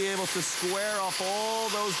 You're going to be able to square off all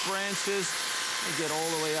those branches and get all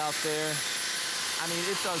the way out there. I mean,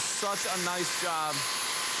 it does such a nice job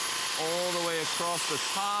all the way across the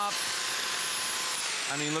top.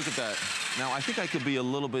 I mean, look at that. Now, I think I could be a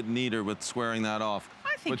little bit neater with squaring that off.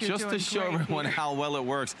 But just to show everyone how well it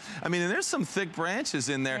works. I mean, and there's some thick branches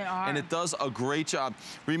in there, and it does a great job.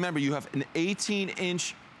 Remember, you have an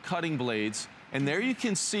 18-inch cutting blades, and there you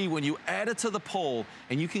can see when you add it to the pole,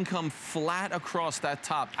 and you can come flat across that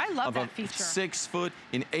top. I love that feature. feature. 6-foot,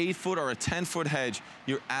 an 8-foot, or a 10-foot hedge.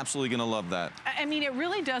 You're absolutely going to love that. I mean, it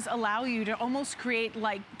really does allow you to almost create,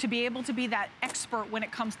 like, to be able to be that expert when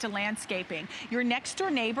it comes to landscaping. Your next door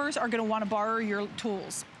neighbors are going to want to borrow your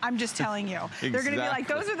tools. I'm just telling you. Exactly. They're going to be like,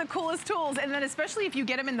 those are the coolest tools. And then especially if you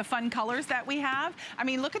get them in the fun colors that we have. I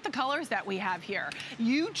mean, look at the colors that we have here.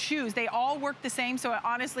 You choose. They all work the same, so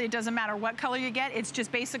honestly, it doesn't matter what color you get. It's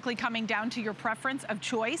just basically coming down to your preference of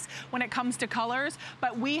choice when it comes to colors.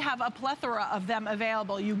 But we have a plethora of them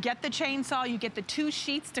available. You get the chainsaw, you get the 2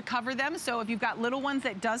 sheets to cover them. So if you've got little ones,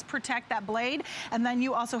 that does protect that blade. And then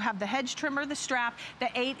you also have the hedge trimmer, the strap, the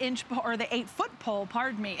 8-inch or the 8-foot pole,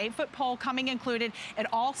 pardon me, 8-foot pole coming included. It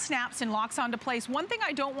all snaps and locks onto place. One thing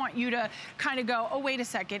I don't want you to kind of go, oh, wait a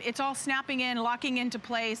second, it's all snapping in, locking into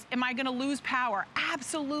place. Am I going to lose power?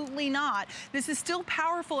 Absolutely not. This is still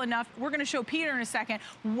powerful enough. We're going to show Peter in a second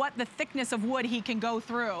what the thickness of wood he can go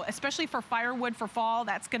through, especially for firewood for fall.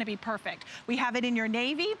 That's going to be perfect. We have it in your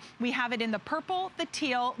navy. We have it in the purple, the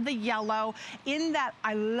teal, the yellow. In that,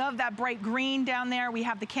 I love that bright green down there. We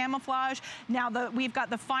have the camouflage. Now we've got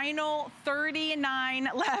the final 39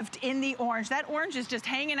 left in the orange. That orange is just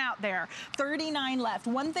hanging out there. 39 left.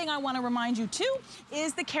 One thing I want to remind you too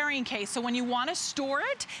is the carrying case. So when you want to store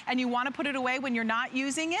it and you want to put it away when you're not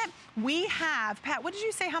using it, we have, Pat, what did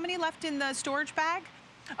you say, how many left in the storage bag?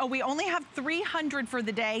 Oh, we only have 300 for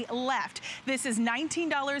the day left. This is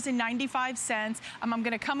 $19.95. I'm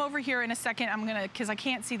going to come over here in a second. I'm going to, because I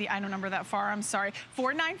can't see the item number that far. I'm sorry.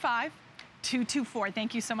 495-224.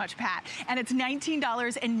 Thank you so much, Pat. And it's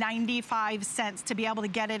 $19.95 to be able to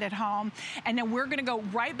get it at home. And then we're going to go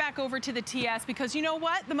right back over to the TS, because you know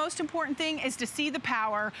what? The most important thing is to see the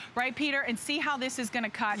power, right, Peter, and see how this is going to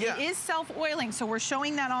cut. Yeah. It is self-oiling, so we're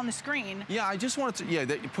showing that on the screen. Yeah, I just wanted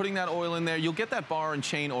to, putting that oil in there. You'll get that bar and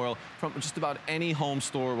chain oil from just about any home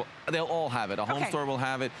store. They'll all have it. A home store will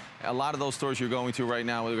have it. A lot of those stores you're going to right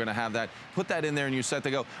now, they're going to have that. Put that in there and you're set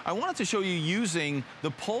to go. I wanted to show you using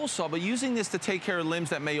the pole saw, but using this to take care of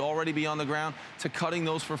limbs that may already be on the ground, to cutting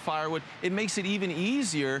those for firewood. It makes it even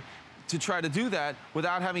easier to try to do that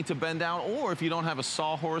without having to bend down, or if you don't have a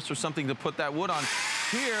sawhorse or something to put that wood on.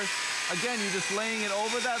 Here, again, you're just laying it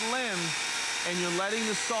over that limb and you're letting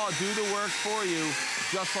the saw do the work for you,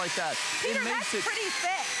 just like that. Peter, that's pretty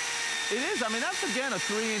thick. It is. I mean, that's, again, a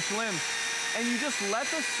 3-inch limb. And you just let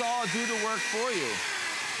the saw do the work for you.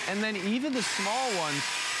 And then even the small ones,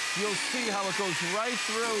 you'll see how it goes right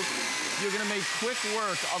through. You're going to make quick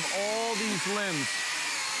work of all these limbs.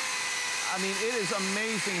 I mean, it is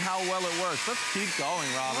amazing how well it works. Let's keep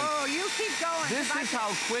going, Robin. Whoa, you keep going. This is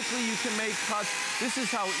how quickly you can make cuts. This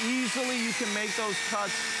is how easily you can make those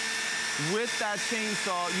cuts with that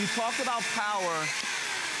chainsaw. You talk about power.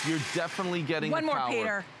 You're definitely getting one the more, power.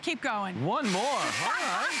 Peter. Keep going. One more. All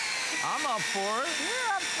right. I'm up for it.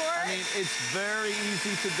 You're up for it. I mean, it's very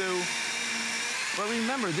easy to do. But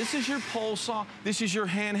remember, this is your pole saw. This is your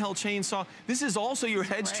handheld chainsaw. This is also your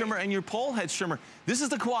hedge trimmer and your pole hedge trimmer. This is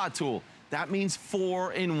the quad tool. That means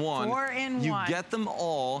 4 in 1. 4 in 1. You get them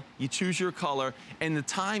all. You choose your color. And the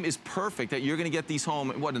time is perfect that you're going to get these home,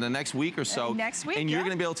 what, in the next week or so? Next week, and you're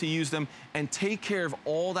going to be able to use them and take care of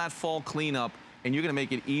all that fall cleanup. And you're going to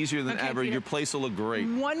make it easier than ever. Peter, your place will look great.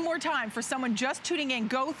 One more time for someone just tuning in.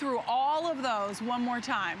 Go through all of those one more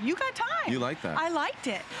time. You got time. You like that? I liked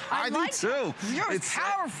it. I do too. It's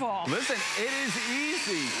powerful. Listen, it is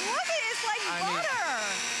easy. Look, it's like butter.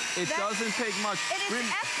 It doesn't take much. It is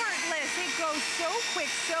effortless. It goes so quick,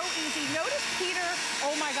 so easy. Notice Peter,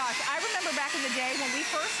 oh my gosh, I remember back in the day when we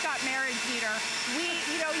first got married, Peter,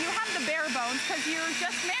 you have the bare bones because you're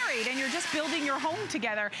just married and you're just building your home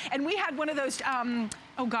together. And we had one of those,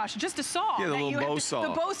 oh gosh, just a saw. Yeah, the little bow saw. The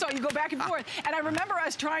bow saw, you go back and forth. And I remember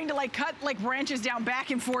us trying to like cut like branches down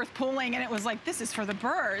back and forth, pulling, and it was like, this is for the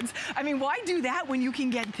birds. I mean, why do that when you can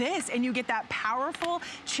get this and you get that powerful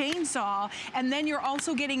chainsaw, and then you're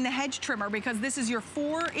also getting the hedge trimmer because this is your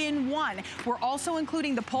 4-in-1. We're also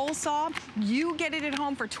including the pole saw. You get it at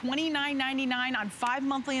home for $29.99 on 5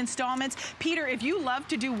 monthly installments. Peter, if you love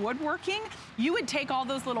to do woodworking, you would take all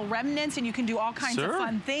those little remnants and you can do all kinds of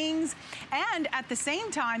fun things. And at the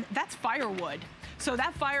same time, that's firewood. So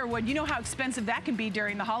that firewood, you know how expensive that can be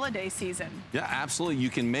during the holiday season. Yeah, absolutely.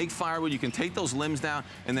 You can make firewood, you can take those limbs down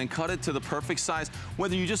and then cut it to the perfect size,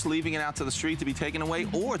 whether you're just leaving it out to the street to be taken away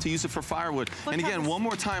or to use it for firewood. And again, one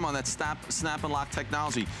more time on that snap and lock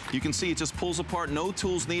technology. You can see it just pulls apart, no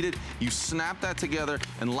tools needed. You snap that together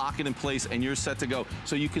and lock it in place and you're set to go.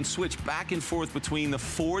 So you can switch back and forth between the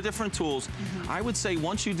 4 different tools. I would say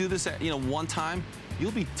once you do this at, one time,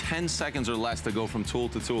 you'll be 10 seconds or less to go from tool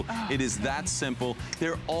to tool. It is that simple.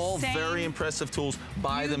 They're all very impressive tools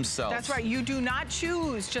by themselves. That's right. You do not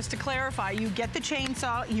choose, just to clarify. You get the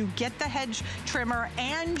chainsaw, you get the hedge trimmer,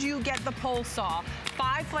 and you get the pole saw.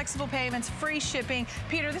 5 flexible payments, free shipping.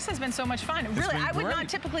 Peter, this has been so much fun. Really, I would not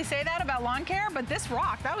typically say that about lawn care, but this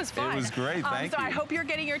rocked. That was fun. It was great. Thank you. So I hope you're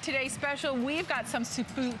getting your Today Special. We've got some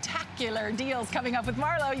spectacular deals coming up with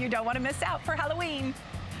Marlo. You don't want to miss out for Halloween.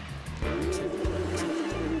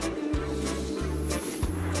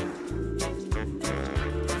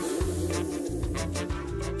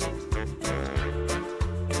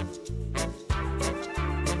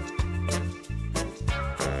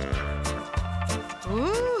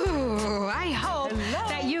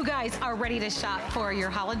 Are ready to shop for your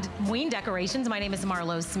Halloween decorations. My name is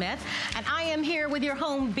Marlo Smith, and I am here with your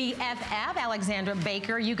home BFF, Alexandra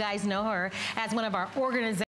Baker. You guys know her as one of our organizers.